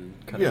they've been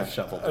kind Yeah, of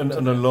shuffled and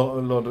into. a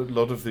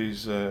lot of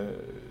these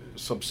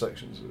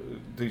subsections,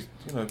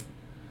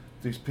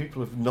 these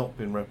people have not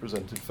been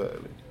represented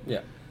fairly.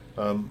 Yeah.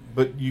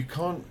 But you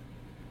can't.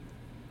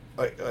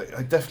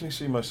 I definitely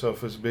see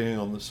myself as being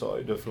on the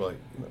side of, like,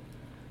 you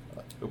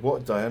know,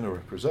 what Diana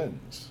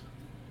represents.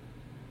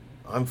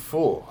 I'm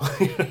for.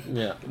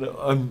 Yeah. You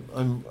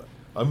know,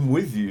 I'm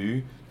with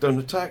you. Don't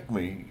attack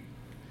me.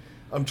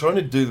 I'm trying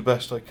to do the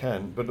best I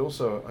can, but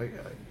also I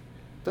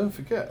don't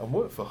forget I'm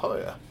work for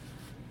hire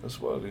as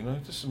well. You know,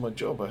 this is my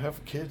job. I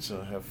have kids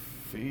and I have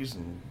fees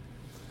and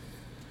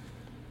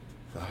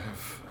I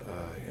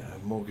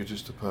have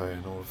mortgages to pay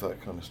and all of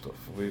that kind of stuff.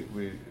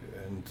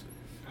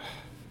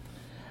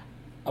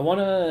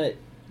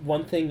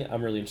 One thing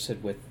I'm really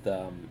interested with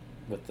the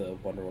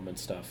Wonder Woman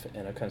stuff,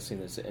 and I've kind of seen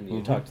this, and you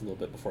Mhm. talked a little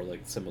bit before,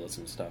 like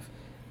symbolism stuff,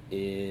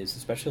 is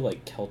especially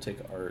like Celtic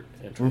art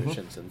and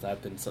traditions, and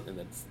that's been something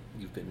that's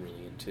you've been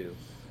really into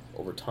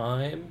over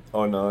time.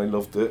 Oh no, I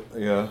loved it.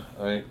 Yeah,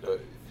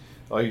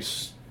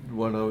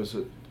 when I was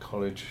at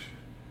college,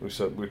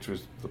 which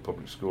was the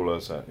public school I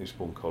was at,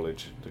 Eastbourne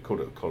College. They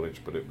called it a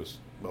college, but it was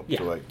up to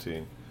Yeah.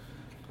 18.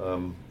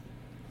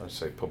 I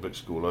say public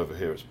school over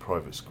here. It's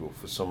private school.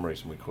 For some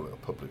reason, we call it a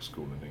public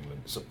school in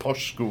England. It's a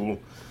posh school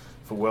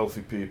for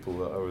wealthy people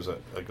that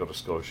I got a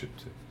scholarship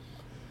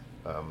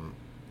to.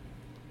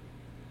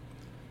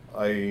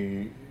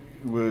 I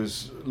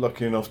was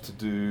lucky enough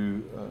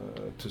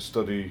to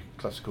study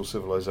classical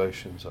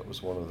civilizations. That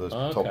was one of the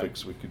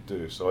topics we could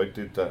do. So I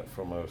did that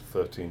from I was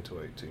 13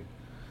 to 18.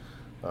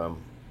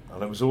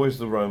 And it was always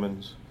the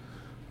Romans,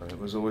 and it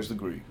was always the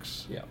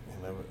Greeks. Yeah.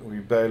 You know, we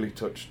barely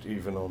touched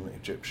even on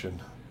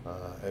Egyptian.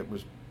 It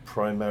was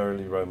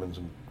primarily Roman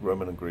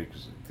and Greek,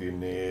 the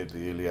Aeneid,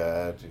 the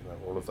Iliad,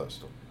 all of that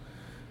stuff,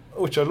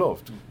 which I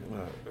loved.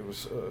 It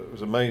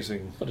was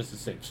amazing. But it's the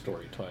same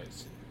story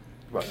twice.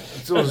 Right,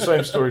 it's all the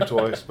same story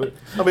twice. But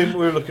I mean,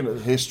 we were looking at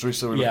the history,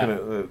 so we're looking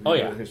at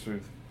the history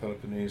of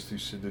Peloponnese,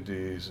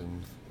 Thucydides,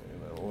 and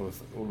all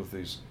of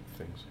these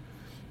things.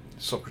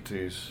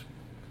 Socrates,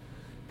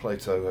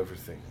 Plato,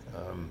 everything.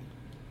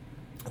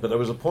 But there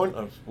was a point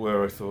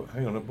where I thought,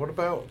 hang on, what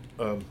about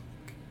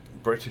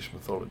British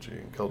mythology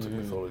and Celtic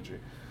mythology?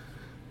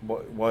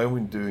 Why are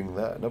we doing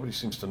that? Nobody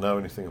seems to know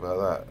anything about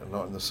that, and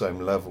not on the same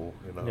level.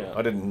 Yeah.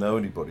 I didn't know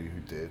anybody who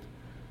did.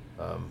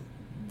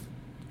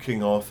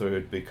 King Arthur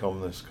had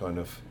become this kind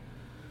of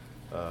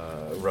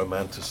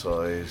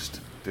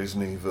romanticized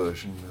Disney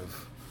version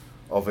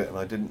of it, and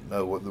I didn't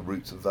know what the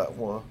roots of that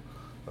were.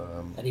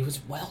 And he was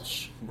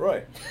Welsh.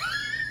 Right.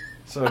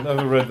 So I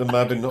never read the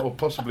Mabinogion, or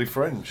possibly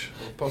French,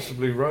 or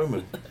possibly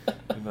Roman,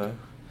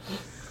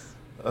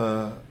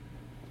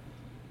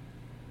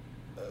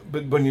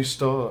 But when you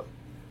start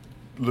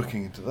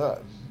looking into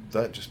that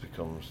just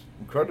becomes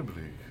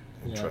incredibly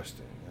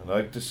interesting. And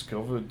I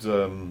discovered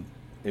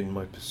in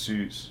my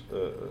pursuits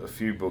a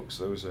few books.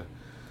 There was a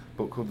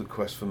book called The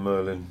Quest for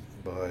Merlin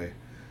by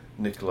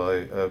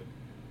Nikolai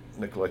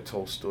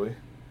Tolstoy,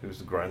 who was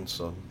the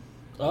grandson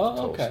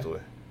of Tolstoy.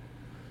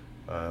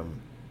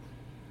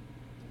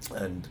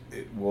 And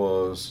it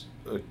was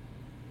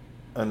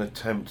an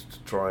attempt to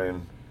try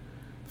and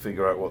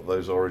figure out what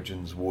those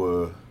origins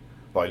were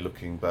by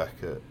looking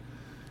back at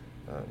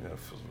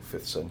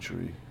 5th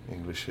century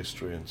English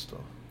history and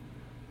stuff.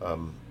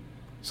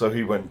 So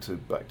he went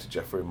back to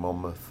Geoffrey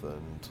Monmouth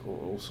and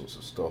all sorts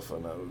of stuff.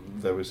 And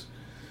there was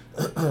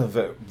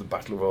the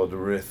Battle of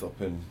Arderith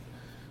up in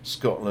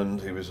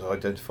Scotland. He was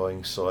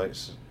identifying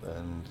sites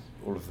and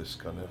all of this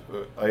kind of.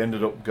 I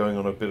ended up going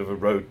on a bit of a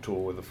road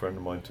tour with a friend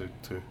of mine to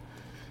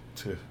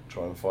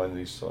try and find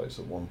these sites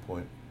at one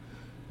point.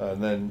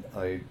 And then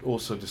I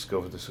also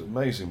discovered this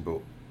amazing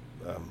book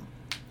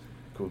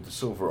called The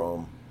Silver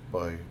Arm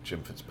by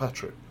Jim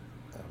Fitzpatrick.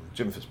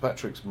 Jim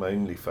Fitzpatrick's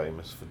mainly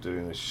famous for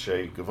doing this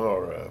Che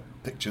Guevara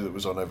picture that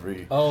was on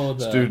every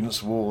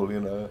student's wall,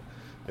 in the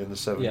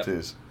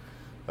 70s.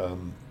 Yep.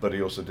 But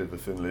he also did the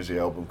Thin Lizzy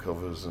album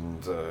covers,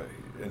 and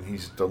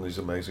he's done these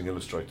amazing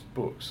illustrated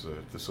books,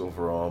 The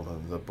Silver Arm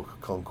and the Book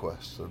of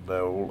Conquest, and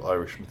they're all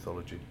Irish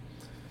mythology.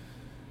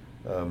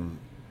 In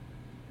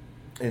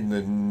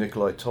the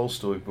Nikolai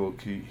Tolstoy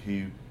book,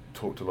 he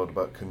talked a lot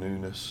about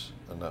Canunus,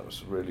 and that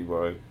was really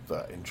where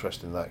that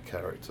interest in that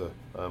character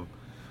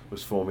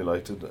was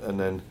formulated. And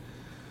then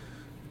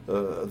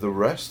the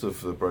rest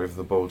of the Brave and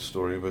the Bold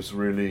story was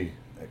really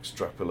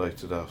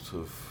extrapolated out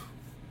of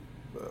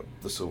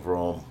The Silver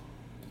Arm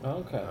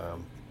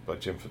by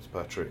Jim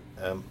Fitzpatrick,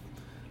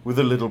 with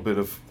a little bit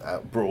of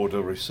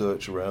broader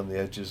research around the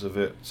edges of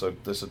it. So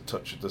there's a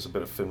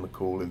bit of Finn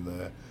McCool in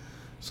there.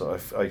 So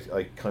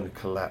I kind of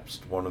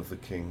collapsed one of the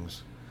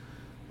kings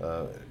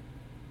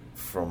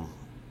from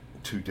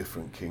two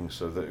different kings,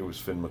 so that it was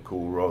Finn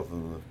McCool rather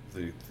than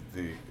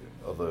the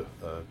other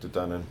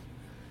Dadannan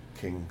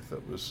king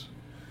that was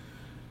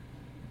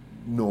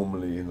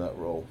normally in that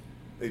role.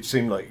 It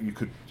seemed like you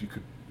could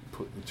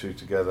put the two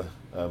together.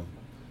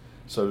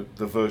 So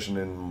the version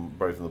in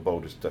Brave and the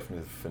Bold is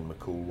definitely the Finn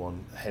McCool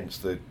one. Hence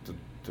the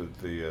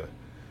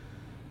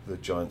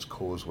Giant's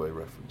Causeway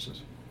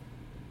references.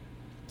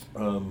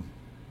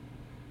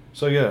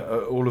 So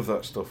all of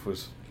that stuff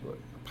was like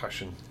a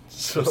passion.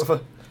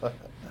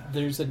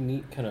 There's a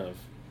neat kind of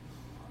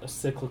a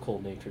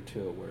cyclical nature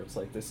to it, where it's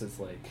like this is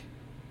like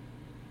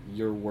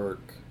your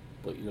work,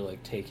 but you're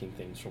like taking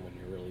things from when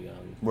you're really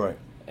young, right,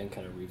 and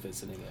kind of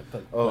revisiting it.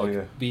 But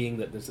being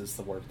that this is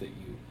the work that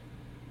you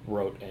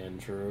wrote and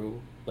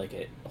drew, like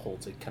it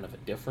holds a kind of a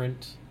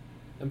different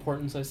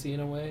importance, I see, in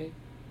a way,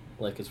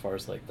 like as far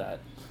as like that.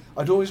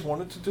 I'd always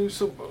wanted to do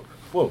something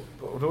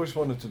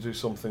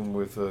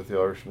with the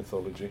Irish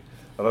mythology,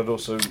 and I'd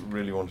also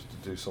really wanted to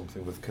do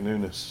something with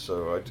Canunus.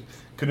 So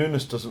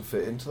Canunus doesn't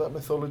fit into that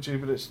mythology,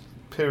 but it's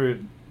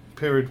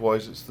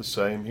period-wise it's the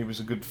same. He was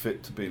a good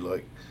fit to be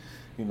like,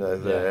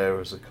 there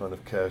as a kind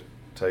of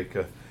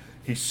caretaker.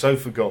 He's so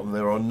forgotten.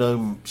 There are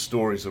no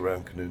stories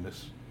around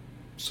Canunus,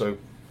 so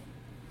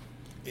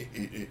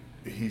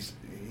he's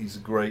a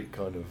great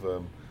kind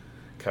of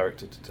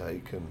character to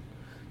take and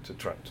to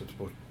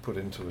put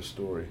into a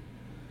story.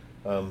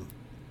 And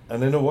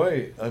in a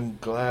way, I'm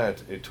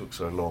glad it took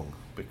so long,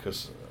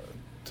 because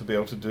to be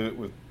able to do it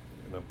with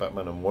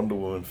Batman and Wonder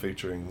Woman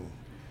featuring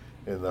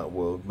in that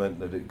world meant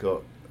that it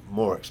got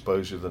more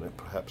exposure than it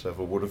perhaps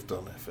ever would have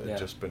done if it had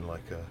just been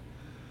like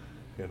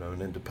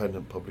an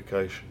independent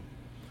publication.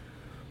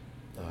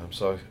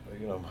 So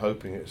I'm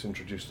hoping it's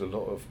introduced a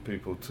lot of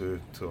people to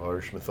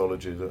Irish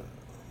mythology that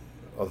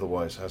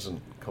otherwise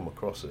hasn't come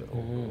across it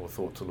or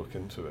thought to look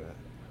into it,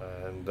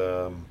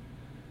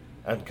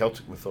 and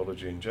Celtic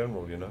mythology in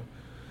general,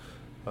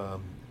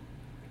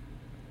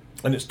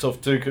 and it's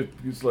tough too, because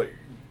it's like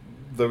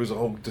there was a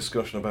whole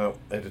discussion about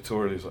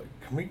editorially, like,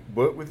 can we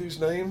work with these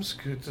names?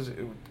 Does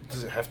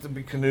it have to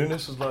be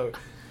Canunus? It's like,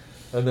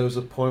 And there was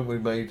a point we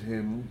made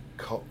him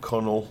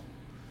Connell,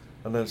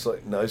 and then it's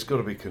like, no, it's got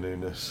to be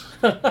Canunas.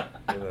 You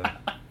know,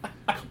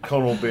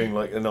 Connell being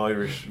like an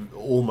Irish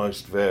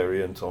almost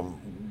variant on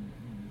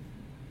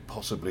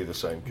possibly the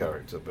same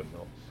character, but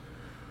not.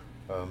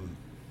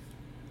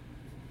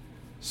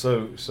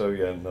 So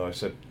yeah, no, I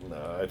said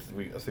no. I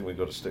think we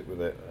got to stick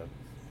with it.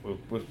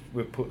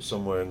 We'll put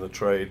somewhere in the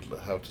trade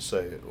how to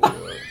say it,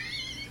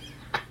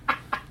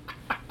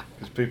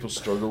 because people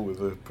struggle with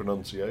the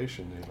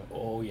pronunciation. You know.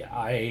 Oh yeah,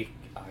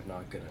 I'm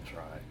not gonna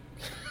try.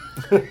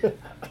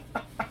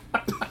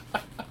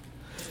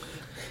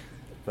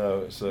 No,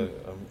 it's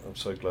I'm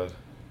so glad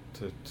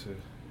to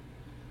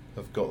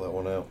have got that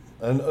one out,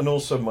 and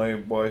also my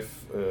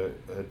wife, her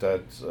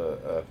dad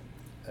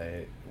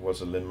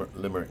was a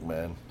Limerick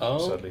man.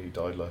 Oh. Sadly, he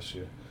died last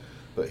year.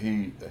 But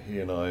he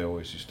and I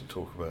always used to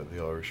talk about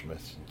the Irish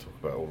myths and talk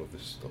about all of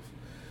this stuff.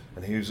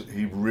 And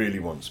he really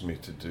wants me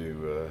to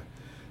do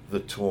the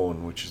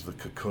Torn, which is the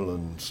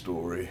Cuchulainn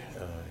story.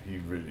 He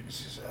really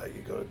says,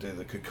 you got to do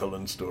the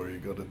Cuchulainn story, you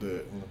got to do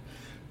it.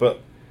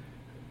 But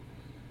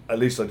at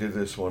least I did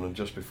this one, and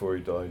just before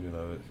he died, you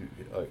know,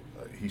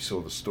 he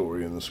saw the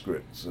story in the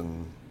scripts,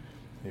 and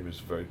he was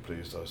very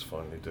pleased I was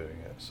finally doing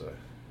it. So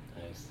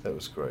Nice. that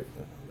was great.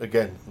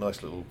 Again,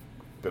 nice little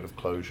bit of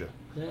closure.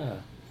 Yeah,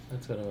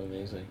 that's kind of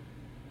amazing.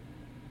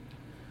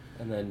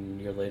 And then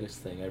your latest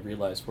thing, I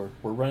realized we're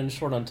running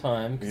short on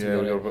time. Yeah,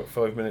 we got about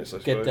 5 minutes, I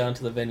suppose. Get down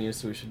to the venue,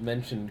 so we should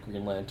mention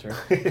Green Lantern.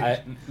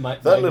 That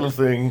little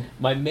thing.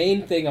 My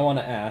main thing I want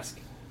to ask,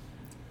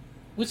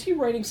 was he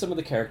writing some of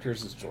the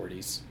characters as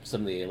Geordies?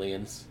 Some of the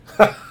aliens?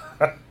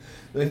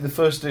 The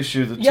first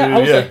issue, the Yeah, two, I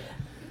was yeah. like,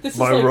 this is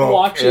My like Rock,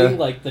 watching yeah.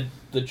 like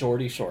the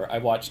Geordie Shore. I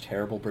watch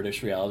terrible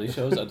British reality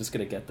shows. I'm just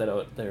going to get that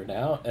out there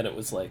now. And it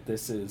was like,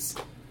 this is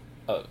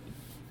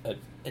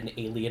an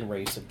alien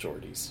race of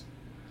Geordies.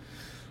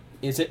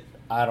 Is it?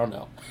 I don't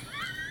know.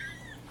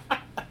 I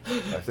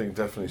think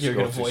definitely You're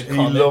gonna Scottish.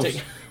 avoid He loves.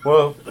 commenting.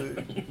 Well,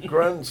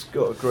 Grant's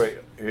got a great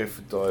ear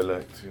for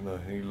dialect. You know,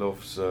 he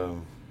loves.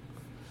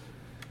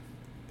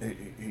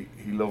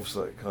 He loves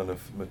that kind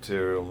of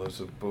material. There's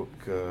a book.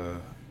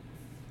 I'm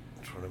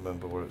trying to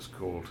remember what it's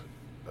called.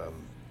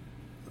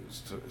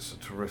 It's a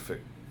terrific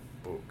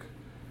book.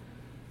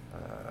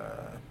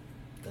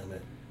 Damn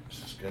it,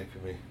 it's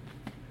escaping me.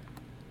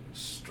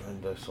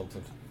 Stranda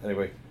something.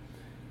 Anyway.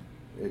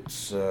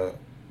 It's but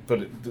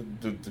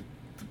the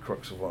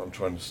crux of what I'm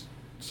trying to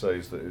say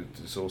is that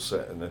it's all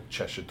set in a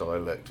Cheshire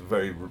dialect, a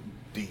very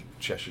deep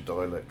Cheshire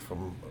dialect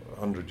from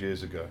 100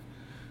 years ago,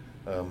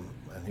 and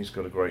he's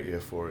got a great ear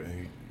for it.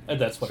 And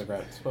that's one of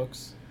Grant's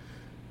books?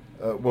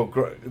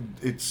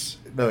 It's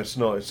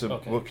not. It's a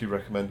Okay. book he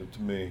recommended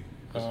to me.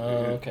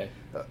 Okay.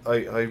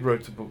 I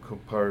wrote a book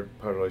called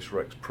Paradise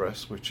Rex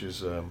Press, which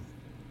is a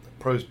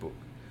prose book,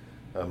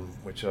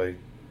 which I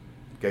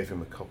gave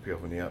him a copy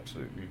of, and he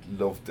absolutely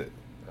loved it,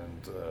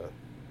 and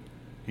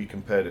he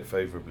compared it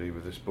favourably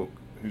with this book,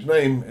 whose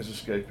name is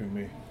escaping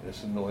me.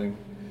 It's annoying,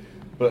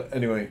 but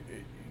anyway,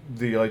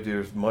 the idea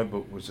of my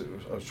book was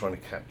I was trying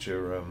to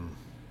capture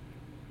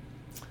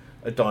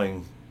a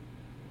dying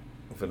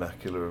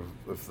vernacular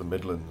of the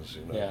Midlands,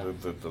 you know, Yeah.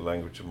 the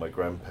language of my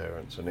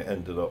grandparents, and it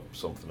ended up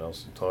something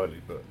else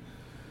entirely. But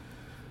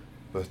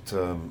it's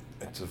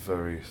a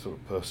very sort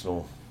of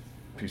personal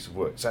piece of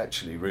work. It's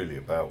actually really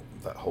about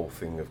that whole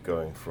thing of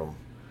going from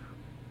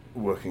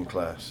working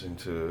class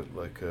into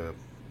like a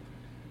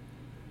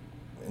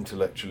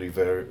intellectually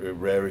very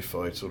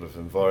rarefied sort of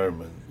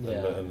environment,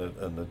 Yeah. and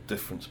the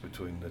difference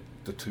between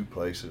the two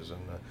places,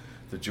 and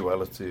the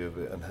duality of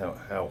it, and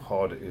how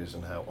hard it is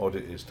and how odd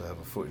it is to have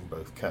a foot in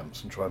both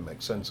camps and try and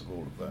make sense of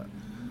all of that.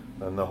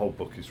 And the whole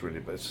book is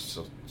really, it's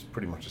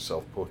pretty much a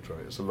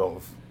self-portrait. There's a lot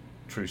of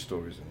true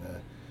stories in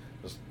there,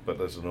 but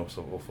there's an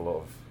awful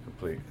lot of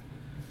complete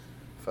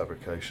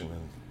fabrication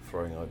and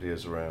throwing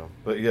ideas around.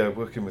 But yeah,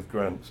 working with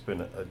Grant's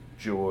been a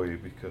joy,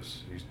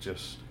 because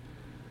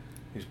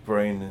his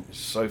brain is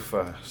so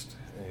fast,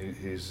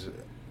 his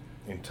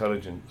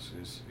intelligence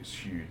is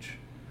huge.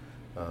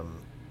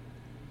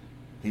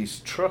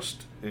 His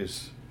trust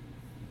is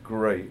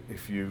great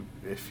if you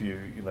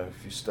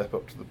step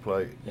up to the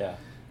plate. Yeah.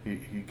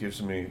 He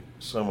gives me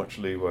so much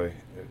leeway.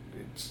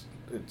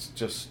 It's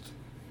just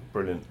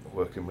brilliant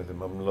working with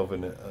him. I'm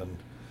loving it,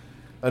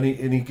 and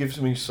he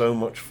gives me so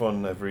much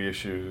fun every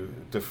issue,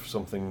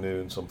 something new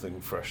and something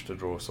fresh to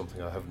draw,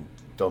 something I haven't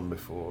done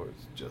before.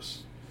 It's just,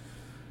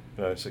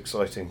 it's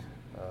exciting,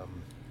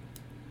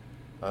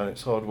 and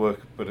it's hard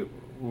work, but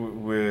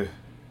we're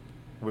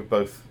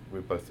both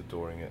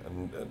adoring it,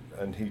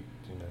 and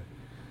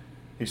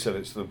he said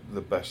it's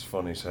the best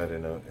fun he's had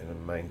in a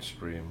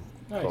mainstream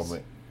Nice.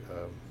 comic,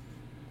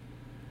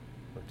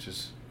 which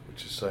is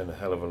saying a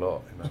hell of a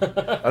lot,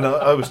 And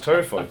I was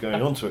terrified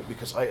going onto it,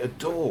 because I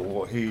adore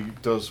what he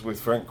does with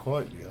Frank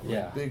Quitely. I'm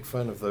Yeah. a big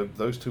fan of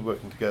those two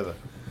working together.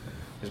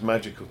 It's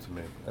magical to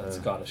me. That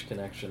Scottish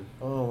connection.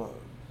 Oh,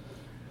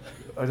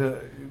 I don't.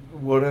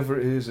 Whatever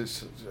it is,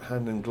 it's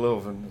hand in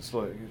glove, and it's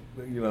like,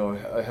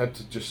 I had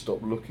to just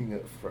stop looking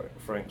at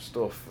Frank's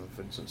stuff,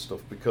 Vincent's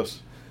stuff,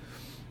 because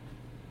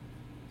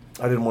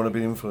I didn't want to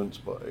be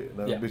influenced by it.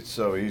 Yeah. It'd be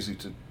so easy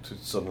to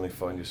suddenly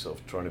find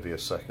yourself trying to be a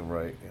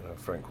second-rate,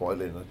 Frank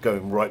Whiteley. And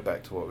going right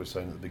back to what we were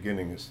saying at the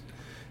beginning,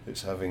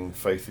 it's having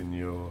faith in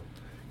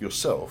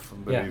yourself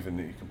and believing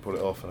that you can pull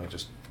it off. And I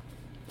just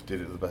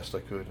did it the best I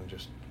could and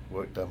just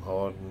worked damn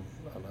hard,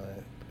 and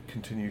I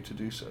continue to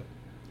do so.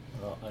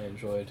 Well, I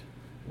enjoyed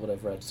what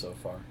I've read so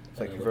far.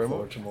 Thank and you I very look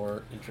forward much. to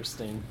more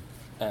interesting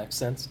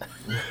accents.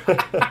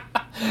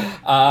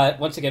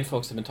 Once again,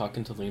 folks, I've been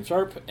talking to Liam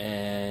Sharp,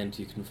 and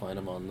you can find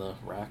him on the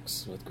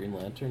racks with Green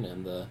Lantern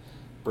and the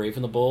Brave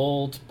and the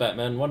Bold,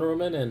 Batman, Wonder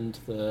Woman, and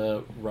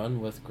the run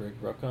with Greg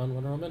Rucka on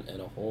Wonder Woman,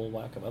 and a whole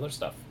whack of other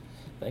stuff.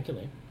 Thank you,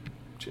 Liam.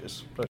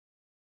 Cheers. Pleasure.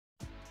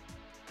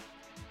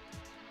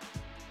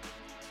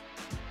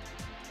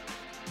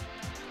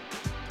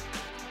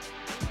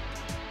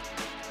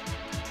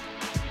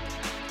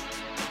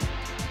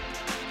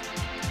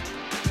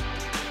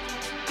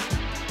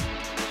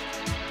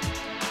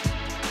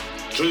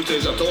 Truth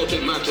is, I thought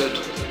it mattered.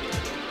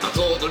 I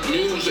thought that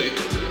music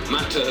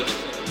mattered.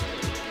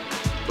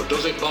 But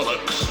does it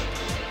bollocks?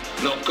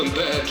 Not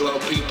compared to how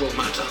people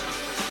matter.